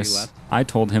to Chris. left? I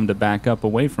told him to back up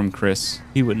away from Chris.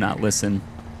 He would not listen.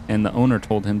 And the owner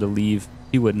told him to leave.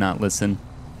 He would not listen.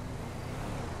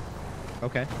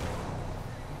 Okay.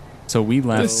 So we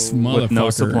left This with no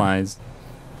motherfucker. supplies.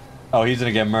 oh, he's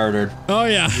gonna get murdered. Oh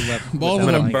yeah, You left both I'm of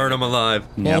without gonna them. burn him alive.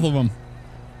 Both Yep. of them.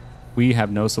 We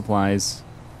have no supplies.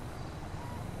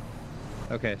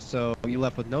 Okay, so you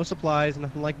left with no supplies,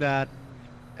 nothing like that.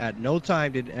 At no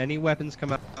time did any weapons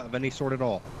come out of any sort at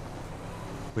all.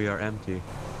 We are empty.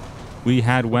 We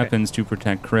had weapons to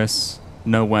protect Chris.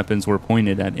 No weapons were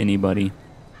pointed at anybody.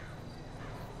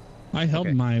 I held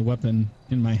Okay. my weapon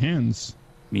in my hands.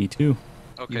 Me too.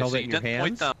 Okay, held so it you in your didn't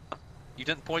point hands? them. You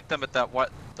didn't point them at that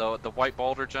the white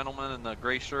balder gentleman in the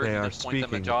gray shirt. They You are didn't point them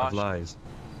speaking at Josh. of lies.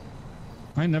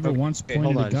 I never once Okay,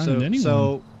 pointed hold a on. gun So, at anyone.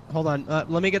 so hold on.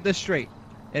 Let me get this straight.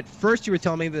 At first you were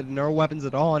telling me that no weapons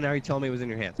at all, and now you're telling me it was in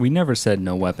your hands. We never said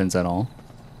no weapons at all.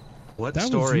 What That was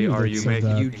story you are that you said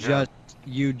making? that.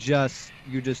 You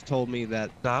just told me that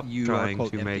Stop you trying are,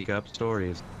 quote, to empty. make up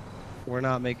stories. We're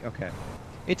not making. Okay.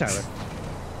 Hey Tyler,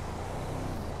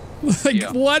 Like,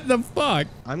 Yeah. what the fuck?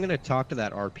 I'm gonna talk to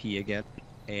that RP again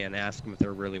and ask him if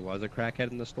there really was a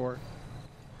crackhead in the store.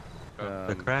 The If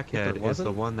there crackhead is the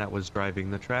wasn't- one that was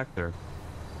driving the tractor.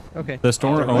 Okay. The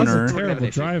store there I was owner. a We're gonna have an terrible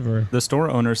issue. driver. The store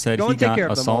owner said Go he and take got care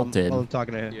of them while assaulted. I'm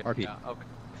talking to Yeah, RP. yeah, okay.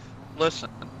 Listen,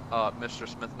 Mr.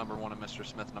 Smith number 1 and Mr.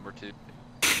 Smith number 2.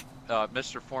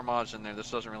 Mr. Formage in there. This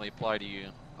doesn't really apply to you.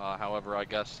 However, I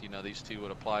guess these two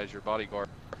would apply as your bodyguard.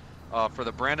 For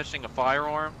the brandishing a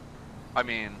firearm, I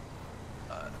mean,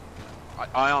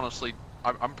 I honestly,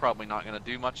 I'm probably not going to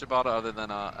do much about it other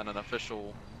than an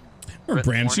official. Or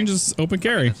brandishing, just open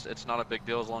carry. I mean, it's not a big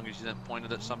deal as long as you didn't point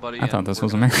it at somebody. I thought this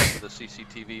was a man. man. The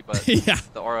CCTV, but Yeah.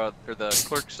 the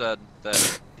clerk said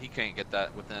that he can't get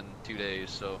that within 2 days,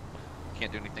 so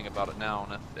can't do anything about it now.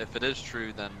 And if it is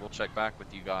true, then we'll check back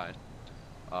with you guys.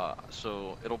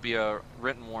 So it'll be a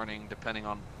written warning depending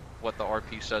on what the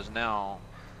RP says now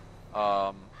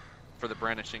for the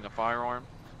brandishing of firearm.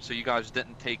 So you guys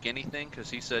didn't take anything because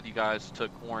he said you guys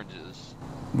took oranges.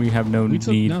 We have no We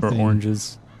took need for nothing.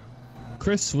 oranges.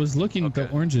 Chris was looking at the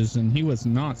oranges and he was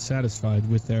not satisfied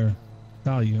with their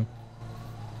value.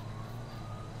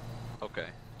 Okay,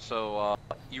 so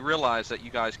you realize that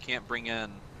you guys can't bring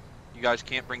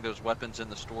those weapons in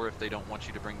the store if they don't want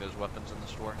you to bring those weapons in the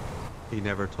store. He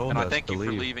never told And us I thank to you leave.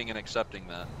 for leaving and accepting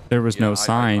that. There was Yeah, no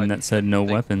sign that said no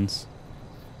think- weapons.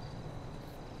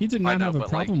 He did I not know, have a but,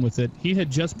 problem with it. He had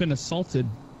just been assaulted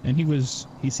and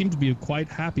he seemed to be quite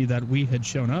happy that we had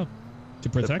shown up to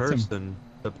protect him.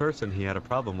 The person he had a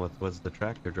problem with was the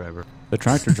tractor driver. The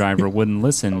tractor driver wouldn't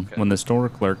listen when the store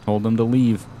clerk told him to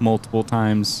leave multiple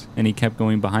times, and he kept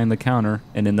going behind the counter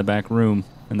and in the back room,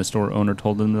 and the store owner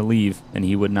told him to leave, and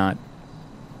he would not.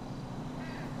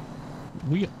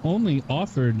 We only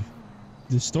offered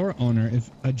the store owner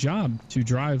a job to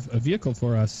drive a vehicle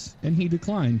for us, and he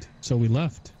declined, so we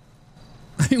left.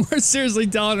 I mean, we're seriously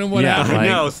telling him what happened. I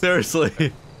know,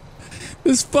 seriously.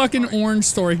 This fucking orange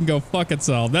story can go fuck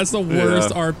itself. That's the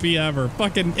worst RP ever.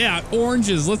 Fucking, yeah,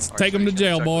 oranges. Let's take them to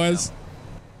jail, boys.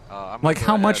 Like,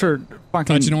 how much are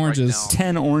fucking Touching oranges?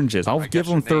 10 oranges. I'll give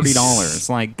them $30.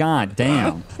 Like, god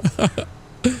damn.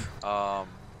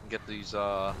 Get these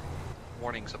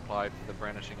warnings applied for the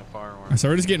brandishing of firearms. So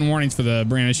we're just getting warnings for the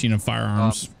brandishing of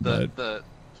firearms. The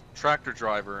tractor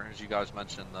driver, as you guys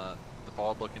mentioned, the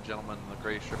bald-looking gentleman in the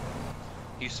gray shirt,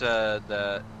 he said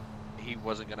that he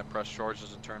wasn't going to press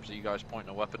charges in terms of you guys pointing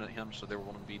a weapon at him, so there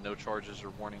will be no charges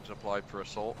or warnings applied for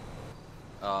assault.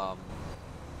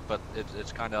 But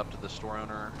it's kind of up to the store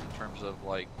owner in terms of,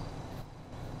 like,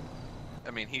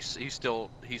 I mean, he still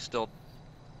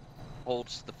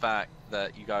holds the fact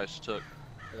that you guys took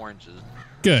oranges.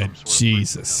 Good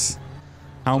Jesus.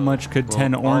 How much could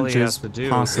 10 all he oranges has to do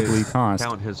possibly is cost?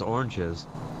 Count his oranges.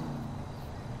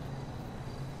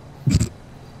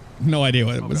 No idea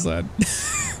what it was that.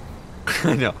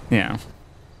 I know. Yeah.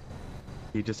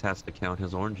 He just has to count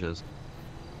his oranges.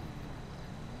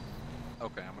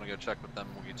 Okay, I'm gonna go check with them.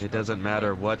 We'll get you It guys doesn't on your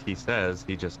matter way. what he says,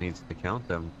 he just needs to count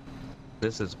them.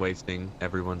 This is wasting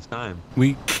everyone's time.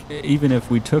 Even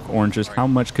if we took oranges, how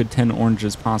much could 10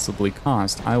 oranges possibly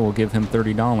cost? I will give him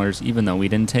 $30, even though we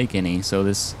didn't take any. So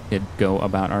this could go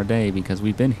about our day because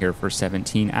we've been here for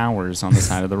 17 hours on the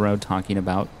side of the road talking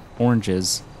about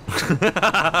oranges. Or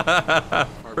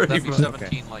would that be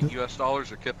 17 like US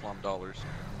dollars or Kifflom dollars?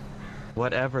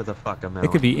 Whatever the fuck amount.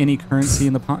 It could be any currency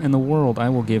in the world. I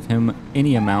will give him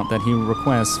any amount that he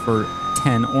requests for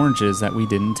 10 oranges that we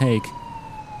didn't take.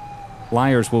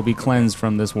 Liars will be cleansed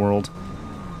from this world.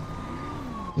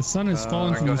 The sun is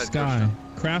falling Alright, from go the ahead, sky.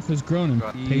 Kraft has grown in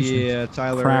patience. Yeah,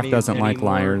 Tyler. Kraft any doesn't like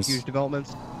more liars. Huge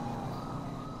developments.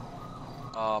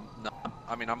 No,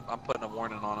 I mean I'm putting a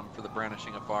warning on him for the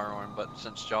brandishing of firearm, but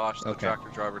since Josh, the tractor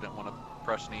driver, didn't want to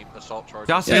press any assault charges.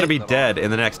 Josh is gonna be dead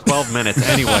in the next 12 minutes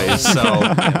anyways, so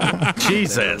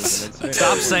Jesus.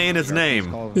 Stop saying his name.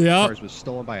 Cars was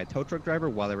stolen by a tow truck driver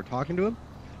while they were talking to him.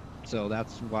 So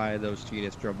that's why those two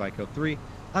units drove by Code 3.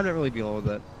 I'm not really dealing with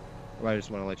it. But I just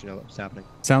want to let you know what's happening.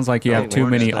 Sounds like you have too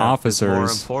many officers. More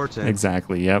important.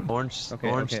 Exactly, yep. Orange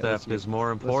okay, theft is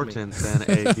more important than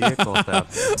a vehicle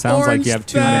theft. Sounds like you have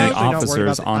too many I'm actually not worried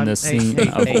officers about the- on the hey, scene hey,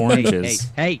 of hey, oranges.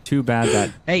 hey. Too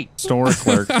bad that store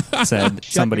clerk said Shut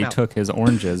somebody your mouth. took his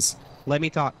oranges. Let me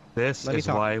talk. This Let me is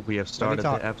talk. why we have started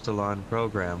talk. the Epsilon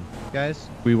program. Guys,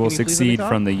 We will can you please let me succeed talk?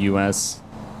 from the U.S.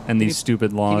 and these stupid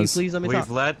Can you laws. please let me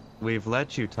talk? We've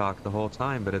let you talk the whole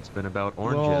time, but it's been about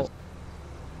oranges.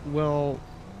 Well,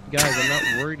 guys, I'm not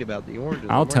worried about the oranges.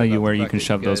 I'll I'm tell worried you about where the you fact can that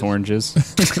shove those guys-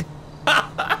 oranges.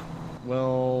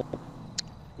 Well,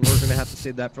 we're gonna have to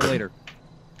save that for later.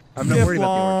 I'm not worried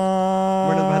about the oranges.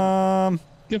 I'm worried about.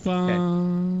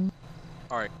 Kifflom.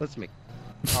 All right, Listen to me.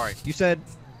 all right. You said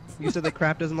that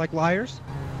Kraft doesn't like liars.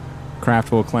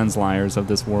 Kraft will cleanse liars of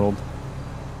this world.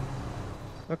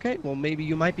 Okay, well maybe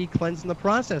you might be cleansed in the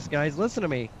process, guys. Listen to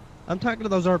me. I'm talking to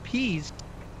those RPs,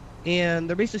 and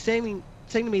they're basically saying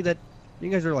to me that you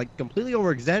guys are like completely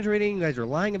over exaggerating. You guys are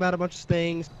lying about a bunch of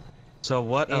things. So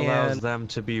what allows And- them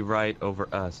to be right over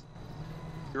us?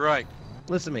 You're right.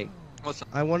 Listen to me. Listen,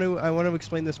 I want to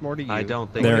explain this more to you. I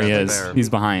don't think There he that's is. fair. He's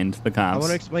behind the I cops. want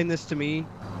to explain this to me.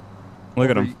 Look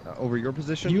at him. Over your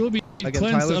position. You will be Again,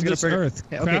 cleansed Tyler's of gonna this figure- earth.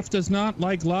 Hey, okay. Craft does not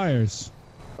like liars.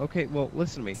 Okay, well,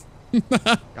 listen to me.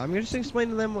 I'm going to just explain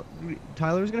to them.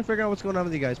 Tyler's going to figure out what's going on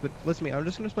with you guys, but listen to me. I'm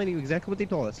just going to explain to you exactly what they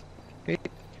told us. Okay?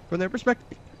 From their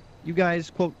perspective, you guys,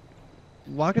 quote,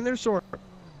 walk in their store,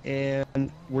 and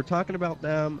we're talking about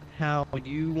them, how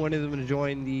you wanted them to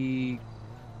join the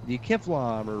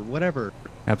Kifflom or whatever.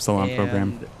 Epsilon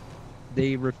program.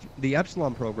 They the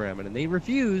Epsilon program, and they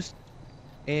refused,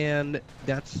 and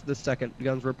that's the second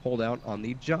guns were pulled out on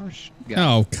the Josh guy.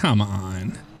 Oh, come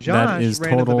on. Josh That is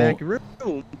ran to the total- back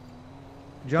room.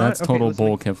 That's total listen to me.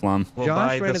 bull, Kifflom. Well, Josh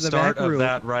by ran the to the start back of room,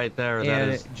 that right there, that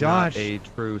and is Josh- not a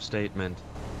true statement.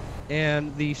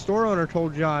 And the store owner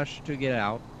told Josh to get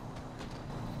out.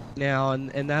 Now,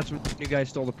 and that's when you guys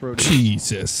stole the produce.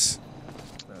 Jesus.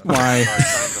 Why?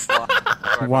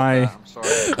 Sorry Why? about that, I'm sorry.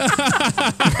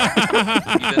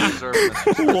 You didn't deserve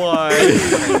it. Why?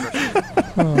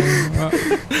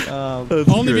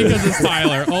 Only because it's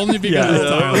Tyler. Only because it's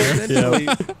Tyler. Essentially,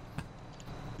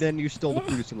 then you stole the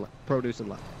produce and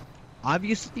left.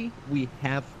 Obviously, we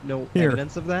have no Here.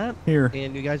 evidence of that. Here.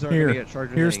 And you guys aren't going to Here. get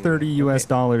charged with Here's anything. 30 US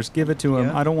dollars. Give it to him.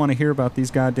 Yeah. I don't want to hear about these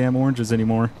goddamn oranges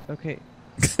anymore. Okay.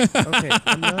 Okay.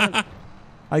 I'm not.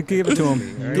 I gave it to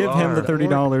him. Alright. Give him the are.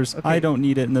 $30. Okay. I don't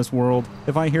need it in this world.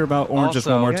 If I hear about oranges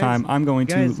Also- one more Guys, time, I'm going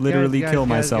to literally kill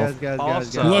myself.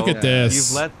 Also, Look at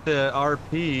this. You've let the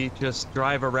RP just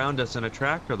drive around us in a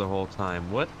tractor the whole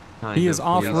time. What kind He of is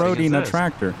policing off-roading a this?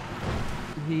 tractor.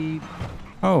 He.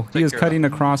 Oh, he Take is care of cutting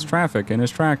across traffic in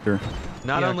his tractor.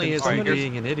 Not Yeah, only is he somebody-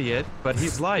 being an idiot, but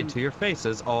he's lied to your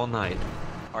faces all night.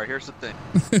 All right, here's the thing,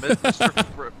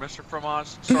 Mr. Fromage.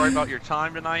 Sorry about your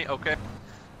time tonight. Okay.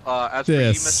 As for you,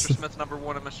 This. Mr. Smith number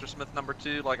 1 and Mr. Smith number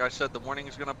 2, like I said, the warning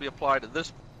is going to be applied at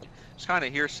this point. It's kind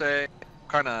of hearsay.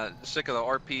 Kind of sick of the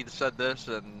RP that said this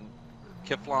and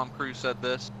Kifflom crew said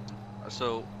this.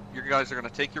 So you guys are going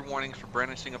to take your warnings for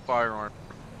brandishing a firearm.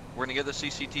 We're going to get the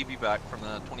CCTV back from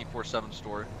the 24/7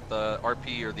 store. The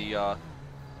RP or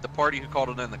the party who called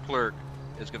it in, the clerk,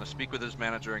 is going to speak with his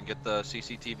manager and get the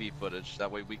CCTV footage.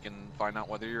 That way we can find out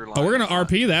whether you're lying. Oh, we're going to or not,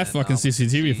 RP that and, fucking see,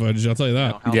 CCTV footage. I'll tell you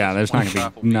that. how Yeah, there's not disappointed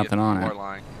gonna staff be will nothing if on you it. are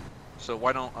lying. So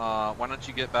why don't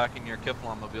you get back in your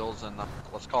Kifflom mobiles and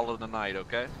let's call it a night,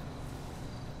 okay?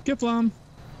 Kifflom.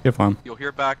 Kifflom. You'll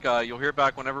hear back. You'll hear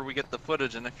back whenever we get the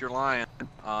footage, and if you're lying,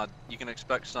 you can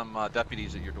expect some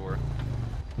deputies at your door.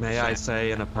 May I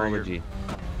say an apology?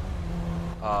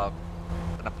 An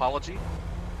apology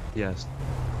Yes,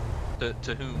 to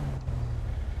whom?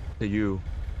 to you.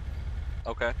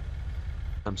 Okay.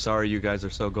 I'm sorry you guys are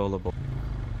so gullible.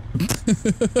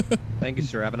 Thank you,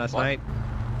 sir. Have a nice What? night.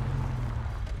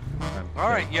 All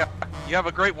right. Yeah. You have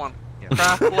a great one. Yeah.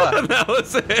 Craft left. That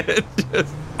was it.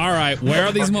 Just, All right, where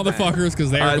are these motherfuckers? Because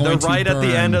they are they're going to right at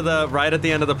the end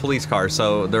burn. of the police car.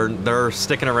 So they're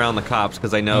sticking around the cops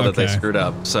because they know that they Okay. screwed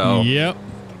up. So Yep.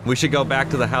 we should go back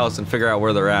to the house and figure out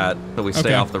where they're at so we stay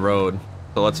Okay. off the road.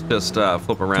 So let's just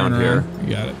flip around Turn here. around.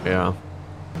 You got it. Yeah.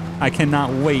 I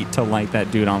cannot wait to light that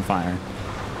dude on fire.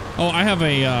 Oh, I have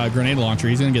a grenade launcher.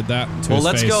 He's gonna get that to Well, his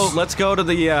let's face. go. Let's go to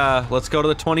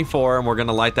the 24, and we're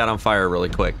gonna light that on fire really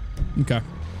quick. Okay. All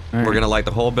We're right. gonna light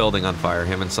the whole building on fire,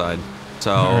 him inside.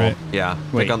 So All right. yeah,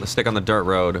 Wait. stick on the dirt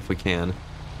road if we can.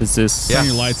 Is this? Turn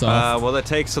your lights off. Well, that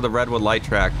takes to the Redwood Light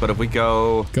Track, but if we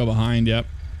go, Go behind. Yep.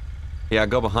 yeah,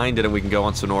 go behind it, and we can go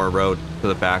on Sonora Road to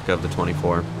the back of the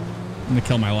 24. I'm gonna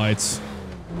kill my lights.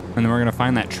 And then we're gonna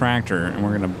find that tractor, and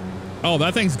we're gonna. Oh,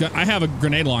 that thing's good. I have a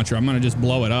grenade launcher. I'm gonna just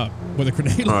blow it up with a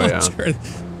grenade Oh, yeah. launcher.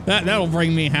 That'll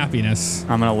bring me happiness.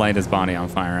 I'm gonna light his body on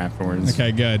fire afterwards.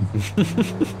 Okay, good.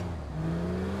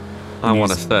 I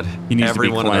want to needs- set he needs to every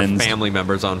be one of their cleansed. family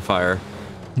members on fire.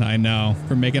 I know.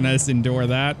 For making us endure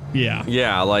that. Yeah.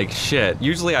 Yeah, like shit.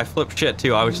 Usually I flip shit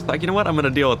too. I was just like, you know what? I'm gonna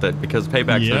deal with it because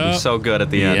payback's gonna be Yep. so good at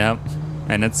the end. Yep.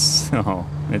 And it's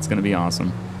gonna be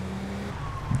awesome.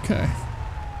 Okay.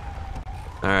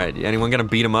 All right. Anyone gonna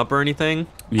beat him up or anything?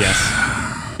 Yes.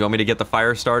 You want me to get the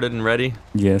fire started and ready?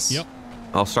 Yes. Yep.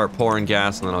 I'll start pouring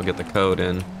gas and then I'll get the code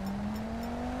in.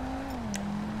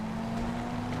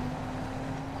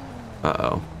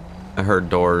 Uh-oh. I heard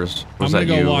doors. Was I'm that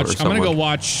gonna you go or watch. I'm gonna go someone?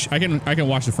 watch. I can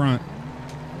watch the front.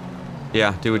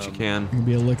 Yeah, do what you can. It can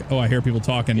be a look. Oh, I hear people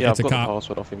talking. Yeah, It's I've a got cop. the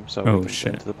password off him, so Oh, we can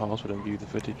shit. enter the password and view the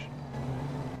footage.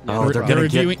 Oh, They're they're gonna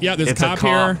reviewing- get. yeah, there's a it's cop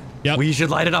here. Yep. We should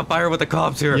light it on fire with the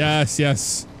cops here. Yes.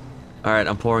 Yes. All right,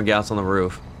 I'm pouring gas on the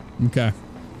roof. Okay.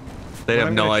 They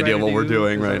have no idea what we're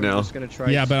doing right now.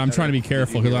 Yeah, but I'm trying to be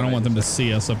careful because I don't want them to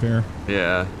see us up here.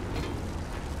 Yeah.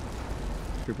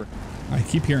 Trooper. I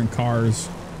keep hearing cars.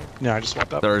 Yeah, I just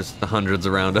swapped up. There's hundreds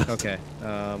around us. Okay.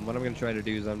 What I'm gonna try to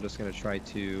do is I'm just gonna try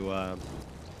to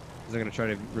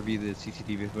review the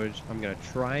CCTV footage. I'm gonna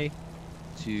try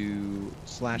to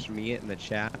slash me it in the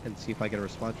chat and see if I get a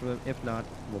response from them. If not,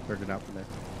 we'll figure it out from there.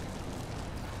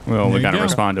 Well, There we you gotta go.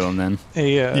 respond to him then.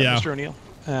 Hey, Yeah. Mr. O'Neill,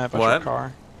 about What? your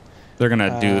car. They're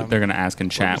gonna ask in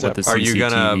chat with the Are CCTV. you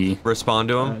gonna respond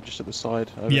to him? Just at the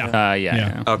side. over Yeah. there.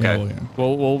 Yeah. Okay.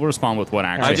 We'll respond with what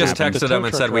actually I just happened. texted them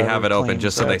and said we have it open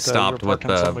just so they Claims that, you were stopped with parked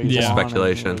on the somebody's lawn and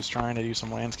speculation. He was trying to do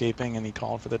some landscaping and he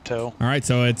called for the tow. All right,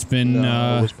 so it's been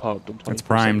No, it was parked on it's 24/7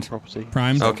 primed. property.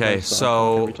 primed. Okay,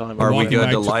 so Every time. are we Walking good back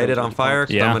to to- light it on fire?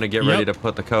 'Cause Yeah. I'm gonna get ready Yep. to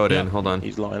put the code in. Yep. Hold on.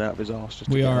 He's lying out of his ass just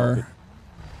to We get out of are it.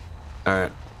 All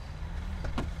right.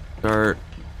 Start.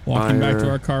 walking back to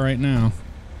fire. our car right now.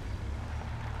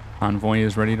 Convoy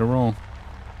is ready to roll.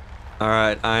 All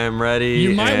right, I am ready.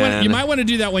 You might and- want to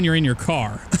do that when you're in your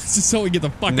car, just so we get the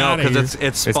fuck No, out of here. because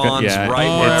it spawns yeah. right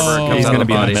Oh, wherever it comes he's out gonna of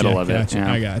the be in the body. middle of it. Gotcha.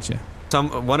 Yeah. I gotcha.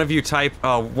 One of you type.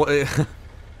 Oh, what?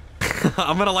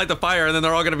 I'm gonna light the fire, and then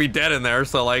they're all gonna be dead in there.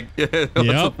 So like, what's the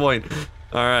Yep. point?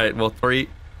 All right. Well, 3,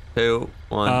 2,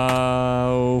 1.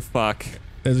 Oh fuck!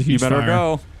 There's a You huge better fire.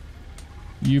 go.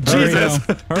 You better Jesus.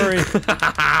 go. Hurry!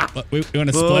 We want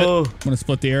to split. Oh. Want to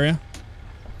split the area?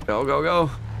 Go, go,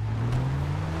 go.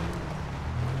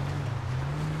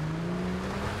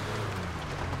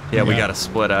 Yeah, we Yeah. gotta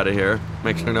split out of here.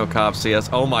 Make sure no cops see us.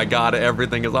 Oh my god,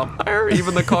 everything is on fire,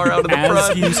 even the car out of the As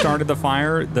front. you started the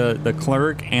fire, the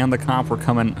clerk and the cop were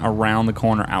coming around the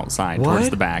corner outside towards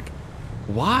What? the back.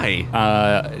 Why?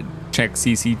 Check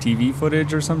CCTV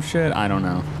footage or some shit. I don't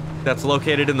know. That's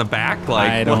located in the back?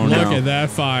 Like, I don't what? know. Look at that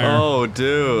fire. Oh,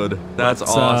 dude. That's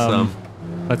Let's, awesome.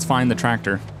 Let's find the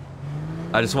tractor.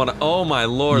 I just want to. Oh my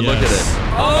lord, look at Yes. it.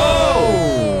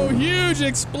 Oh, huge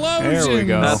explosion. There we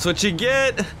go. That's what you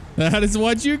get. That is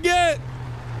what you get.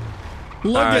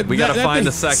 Look All right, at we that. gotta That find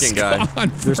the thing's second guy.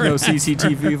 gone There's no forever.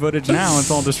 CCTV footage now. It's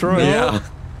all destroyed. Yeah.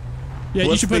 Yeah, you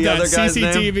What's should put the that other guy's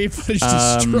CCTV footage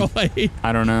destroyed.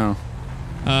 I don't know.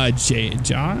 Josh? Jason?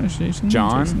 John?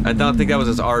 Jason? I don't think that was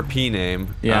his RP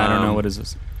name. Yeah, I don't know. What is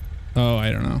this? Oh, I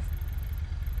don't know.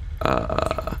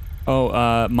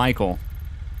 Michael.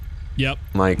 Yep.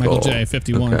 Michael J,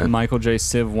 51. Okay. Michael J.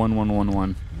 Civ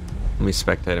 1111. Let me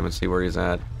spectate him and see where he's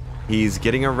at. He's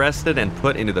getting arrested and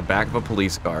put into the back of a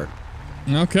police car.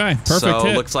 Okay, perfect So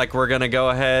hit. looks like we're gonna go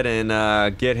ahead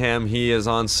and get him. He is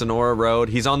on Sonora Road.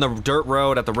 He's on the dirt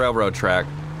road at the railroad track.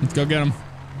 Let's go get him.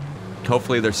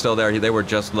 Hopefully they're still there. They were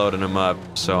just loading him up,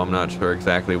 so I'm not sure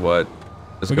exactly what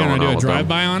is We're going gonna on do a with them.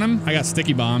 drive-by on him. I got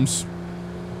sticky bombs.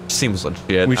 Seems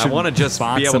legit. We I should want to just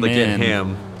box be able to him get in.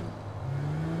 him.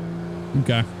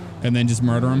 Okay, and then just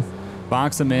murder him.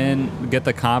 Box him in, get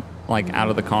the cop like out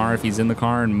of the car if he's in the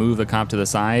car, and move the cop to the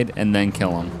side, and then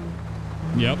kill him.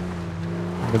 Yep.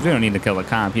 Because we don't need to kill the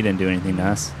cop. He didn't do anything to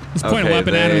us. Just point a Okay,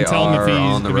 weapon at him they and tell him are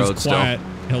on the if road he's still. quiet,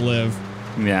 he'll live.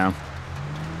 Yeah.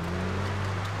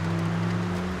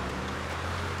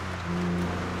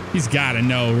 He's got to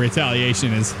know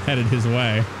retaliation is headed his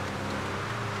way.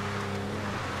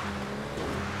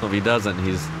 Well, if he doesn't,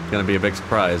 he's gonna be a big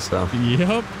surprise. So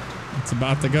Yep. It's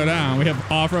about to go down. We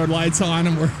have off-road lights on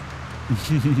and we're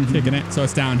kicking it. So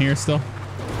it's down here still?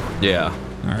 yeah,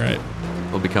 All right.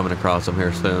 we'll be coming across him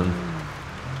here soon.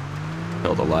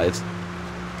 Kill the lights.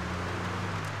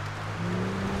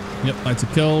 Yep, lights are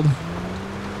killed.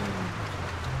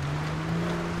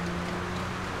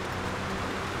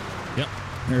 Yep.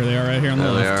 There they are right here on the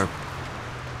There they left. are.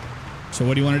 So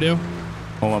what do you want to do?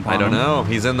 Pull up on I don't him. know.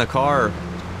 He's in the car.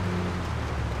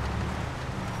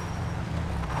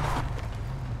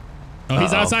 Oh,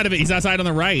 he's Uh-oh. outside of it. He's outside on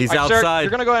the right. He's All right, sir, outside.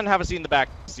 you're gonna go ahead and have a seat in the back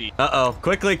seat. Uh-oh.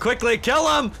 Quickly, quickly, kill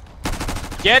him!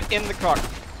 Get in the car.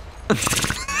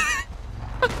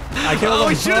 I killed Oh, him.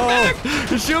 he's shooting back!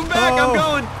 He's shooting back! I'm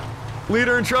going!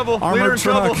 Leader in trouble! Leader Armored in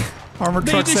truck. trouble! Armored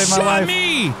They truck just saved my shot life.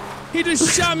 me. He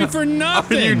just shot me for Are you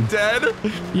nothing. dead?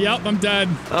 Yep, I'm dead.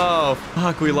 Oh,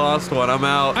 fuck, we lost one. I'm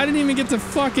out. I didn't even get to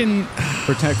fucking...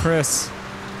 Protect Chris.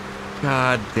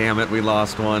 God damn it, we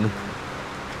lost one.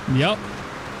 Yep.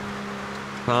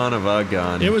 Son of a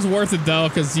gun. It was worth it, though,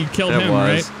 because you killed It him,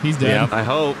 was. right? He's dead. Yep. I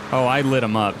hope. Oh, I lit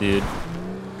him up, dude.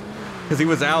 Because he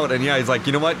was out, and yeah, he's like,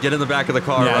 you know what? Get in the back of the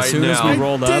car Yeah, right as soon now. as we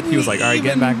rolled up, he was like, all right,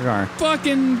 get in the back of the car.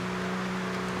 Fucking...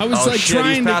 I was Oh like shit,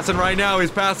 trying he's to... passing right now. He's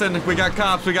passing. We got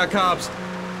cops. We got cops.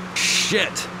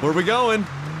 Shit. Where are we going?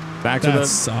 Back to That the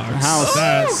sucks. house.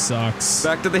 That sucks.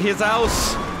 Back to his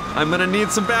house. I'm gonna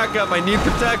need some backup. I need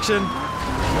protection.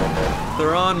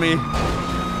 They're on me.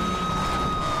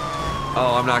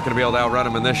 Oh, I'm not gonna be able to outrun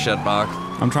him in this shit box.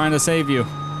 I'm trying to save you.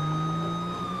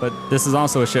 But this is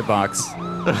also a shit box.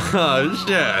 Oh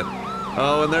shit.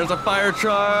 Oh, and there's a fire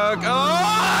truck.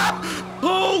 Oh!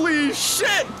 Holy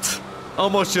shit!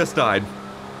 Almost just died.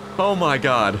 Oh my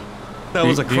god. That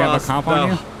was a cross. Do you have a cop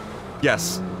on you?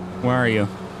 Yes. Where are you?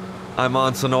 I'm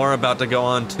on Sonora, about to go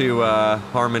on to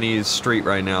Harmony's street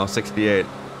right now, 68.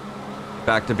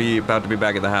 About to be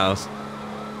back at the house.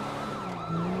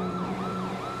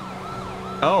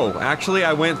 Oh, actually,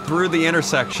 I went through the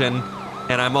intersection,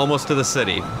 and I'm almost to the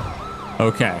city.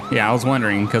 Okay. Yeah, I was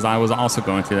wondering, because I was also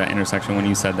going through that intersection when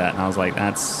you said that, and I was like,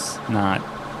 that's not...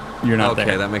 You're not there.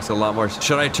 Okay, that makes a lot more...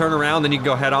 Should I turn around, then you can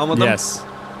go head on with them? Yes.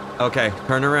 Okay,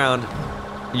 turn around.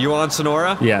 You on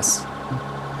Sonora? Yes.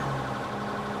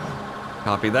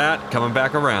 Copy that. Coming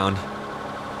back around.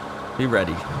 Be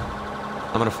ready.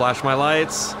 I'm gonna flash my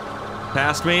lights.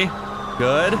 Past me.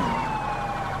 Good.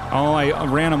 Oh, I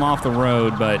ran him off the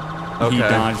road, but he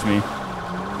dodged me.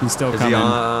 He's still coming.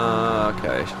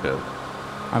 Okay, shit.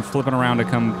 I'm flipping around to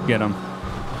come get him.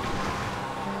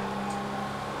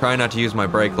 Try not to use my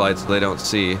brake lights so they don't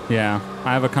see. Yeah,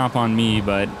 I have a cop on me,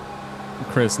 but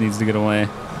Chris needs to get away.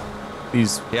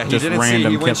 These yeah, he just didn't see.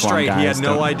 random He went Kifflom straight. guys He had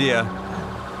no don't- idea.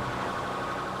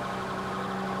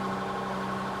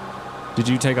 Did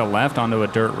you take a left onto a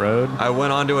dirt road? I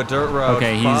went onto a dirt road.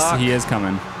 Okay, he is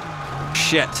coming.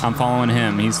 Shit. I'm following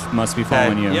him. He must be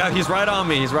following you. Yeah, he's right on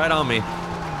me. He's right on me.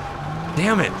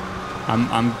 Damn it.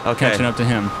 I'm catching up to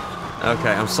him.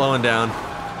 Okay, I'm slowing down.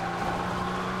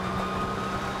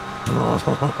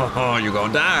 Oh, you're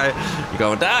gonna die. You're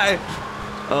gonna die.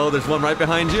 Oh, there's one right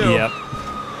behind you. Yep.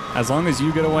 As long as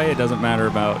you get away, it doesn't matter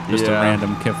about just a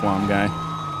random Kifflom guy.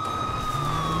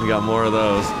 We got more of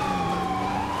those.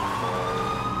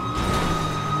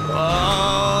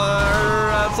 Oh,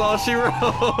 that's all she wrote.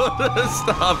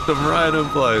 Stopped him right in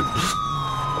place.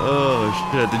 Oh,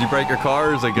 shit. Did you break your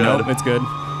car or is it good? Nope, it's good.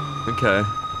 Okay.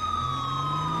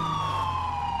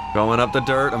 Going up the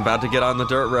dirt. I'm about to get on the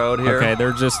dirt road here. Okay,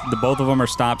 they're just, both of them are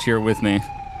stopped here with me.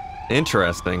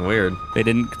 Interesting. Weird. They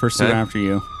didn't pursue after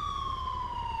you.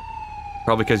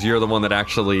 Probably because you're the one that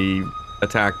actually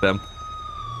attacked them.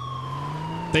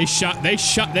 They shot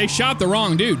the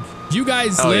wrong dude. You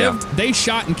guys lived, they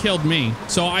shot and killed me.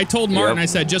 So I told Martin, I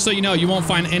said, just so you know, you won't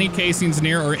find any casings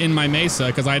near or in my Mesa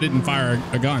because I didn't fire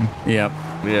a gun. Yep.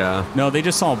 Yeah. No, they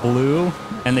just saw blue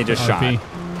and they just RP.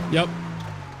 shot. Yep.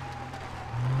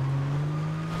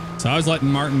 So I was letting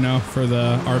Martin know for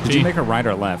the RP. Did you make a right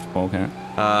or left, Polecat?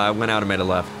 I went out and made a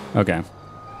left. Okay.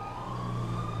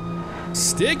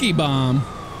 Sticky bomb.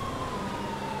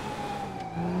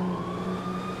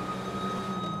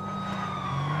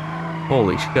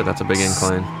 Holy shit, that's a big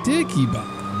incline. Sticky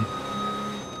bomb.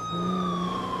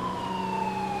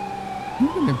 I'm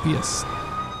gonna be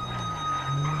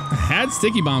I had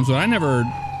sticky bombs, but I never.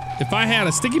 If I had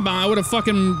a sticky bomb, I would have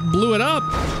fucking blew it up.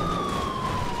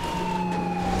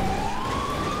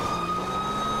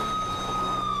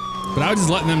 But I was just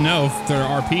letting them know if they're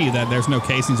RP that there's no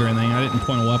casings or anything. I didn't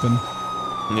point a weapon.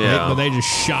 Yeah. But they just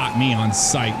shot me on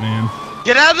sight, man.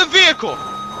 Get out of the vehicle!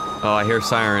 Oh, I hear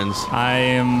sirens. I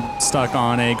am stuck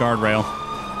on a guardrail.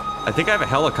 I think I have a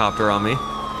helicopter on me.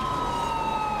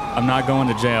 I'm not going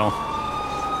to jail.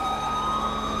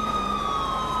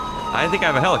 I think I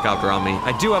have a helicopter on me.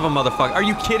 I do have a motherfucker. Are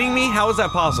you kidding me? How is that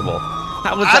possible?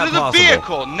 How was Out that of the possible?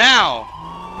 vehicle, now!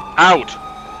 Out!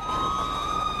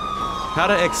 How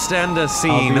to extend a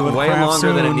scene be with way Kraft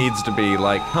longer than it soon. needs to be.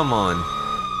 Like, come on.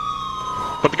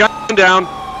 Put the gun down.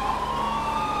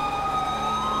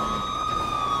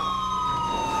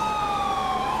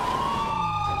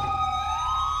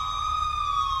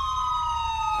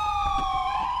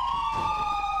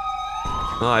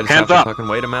 Oh, I just Hands have to up. fucking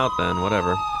wait him out then.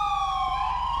 Whatever.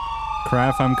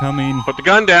 Kraft, I'm coming. Put the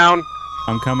gun down.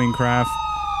 I'm coming, Kraft.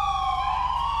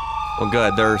 Well,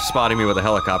 good. They're spotting me with a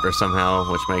helicopter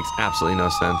somehow, which makes absolutely no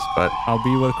sense, but... I'll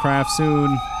be with Kraft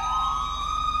soon.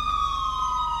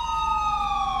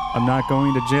 I'm not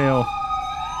going to jail.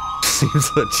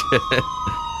 Seems legit.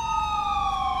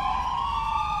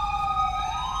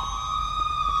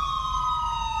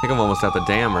 I think I'm almost at the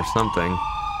dam or something.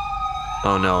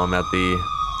 Oh no, I'm at the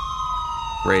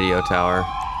radio tower.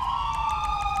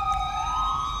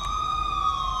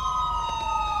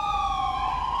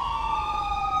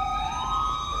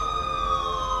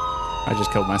 I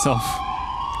just killed myself.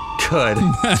 Good.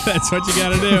 That's what you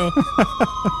gotta do.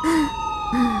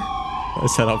 I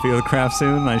said I'll be with Kraft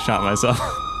soon, and I shot myself.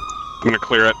 I'm gonna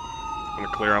clear it. I'm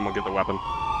gonna get the weapon.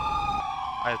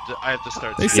 I have to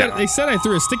start. They said I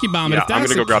threw a sticky bomb, but Yeah, if I'm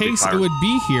that's gonna go the grab the case, fire. it would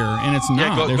be here, and it's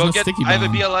not. Yeah, There's go no get. sticky I have a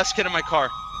bomb. BLS kit in my car.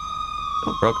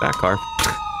 Oh, broke that car.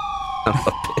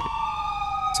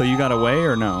 So you got away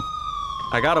or no?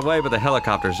 I got away, but the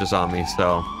helicopter's just on me,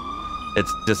 so...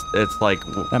 It's like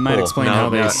That might cool. explain No, how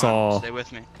they no. saw Stay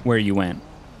with me. where you went.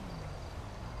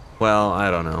 Well, I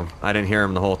don't know. I didn't hear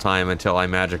him the whole time until I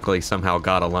magically somehow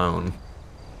got alone.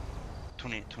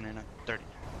 28, 29, 30.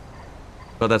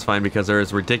 But that's fine because there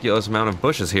is a ridiculous amount of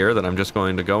bushes here that I'm just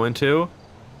going to go into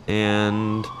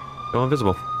and go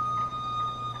invisible.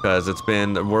 Because it's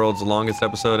been the world's longest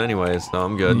episode anyways, so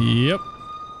I'm good. Yep.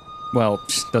 Well,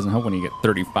 doesn't help when you get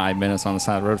 35 minutes on the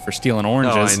side of the road for stealing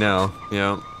oranges. Oh, I know.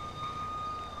 Yeah.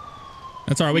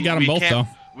 That's all right. We got them both, though.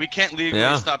 We can't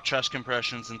legally stop chest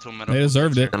compressions until middle. They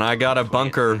deserved it. And I got a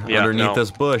bunker underneath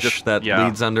this bush that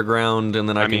leads underground, and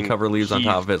then I can cover leaves on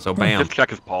top of it, so bam. Just check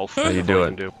his pulse. How you do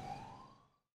it?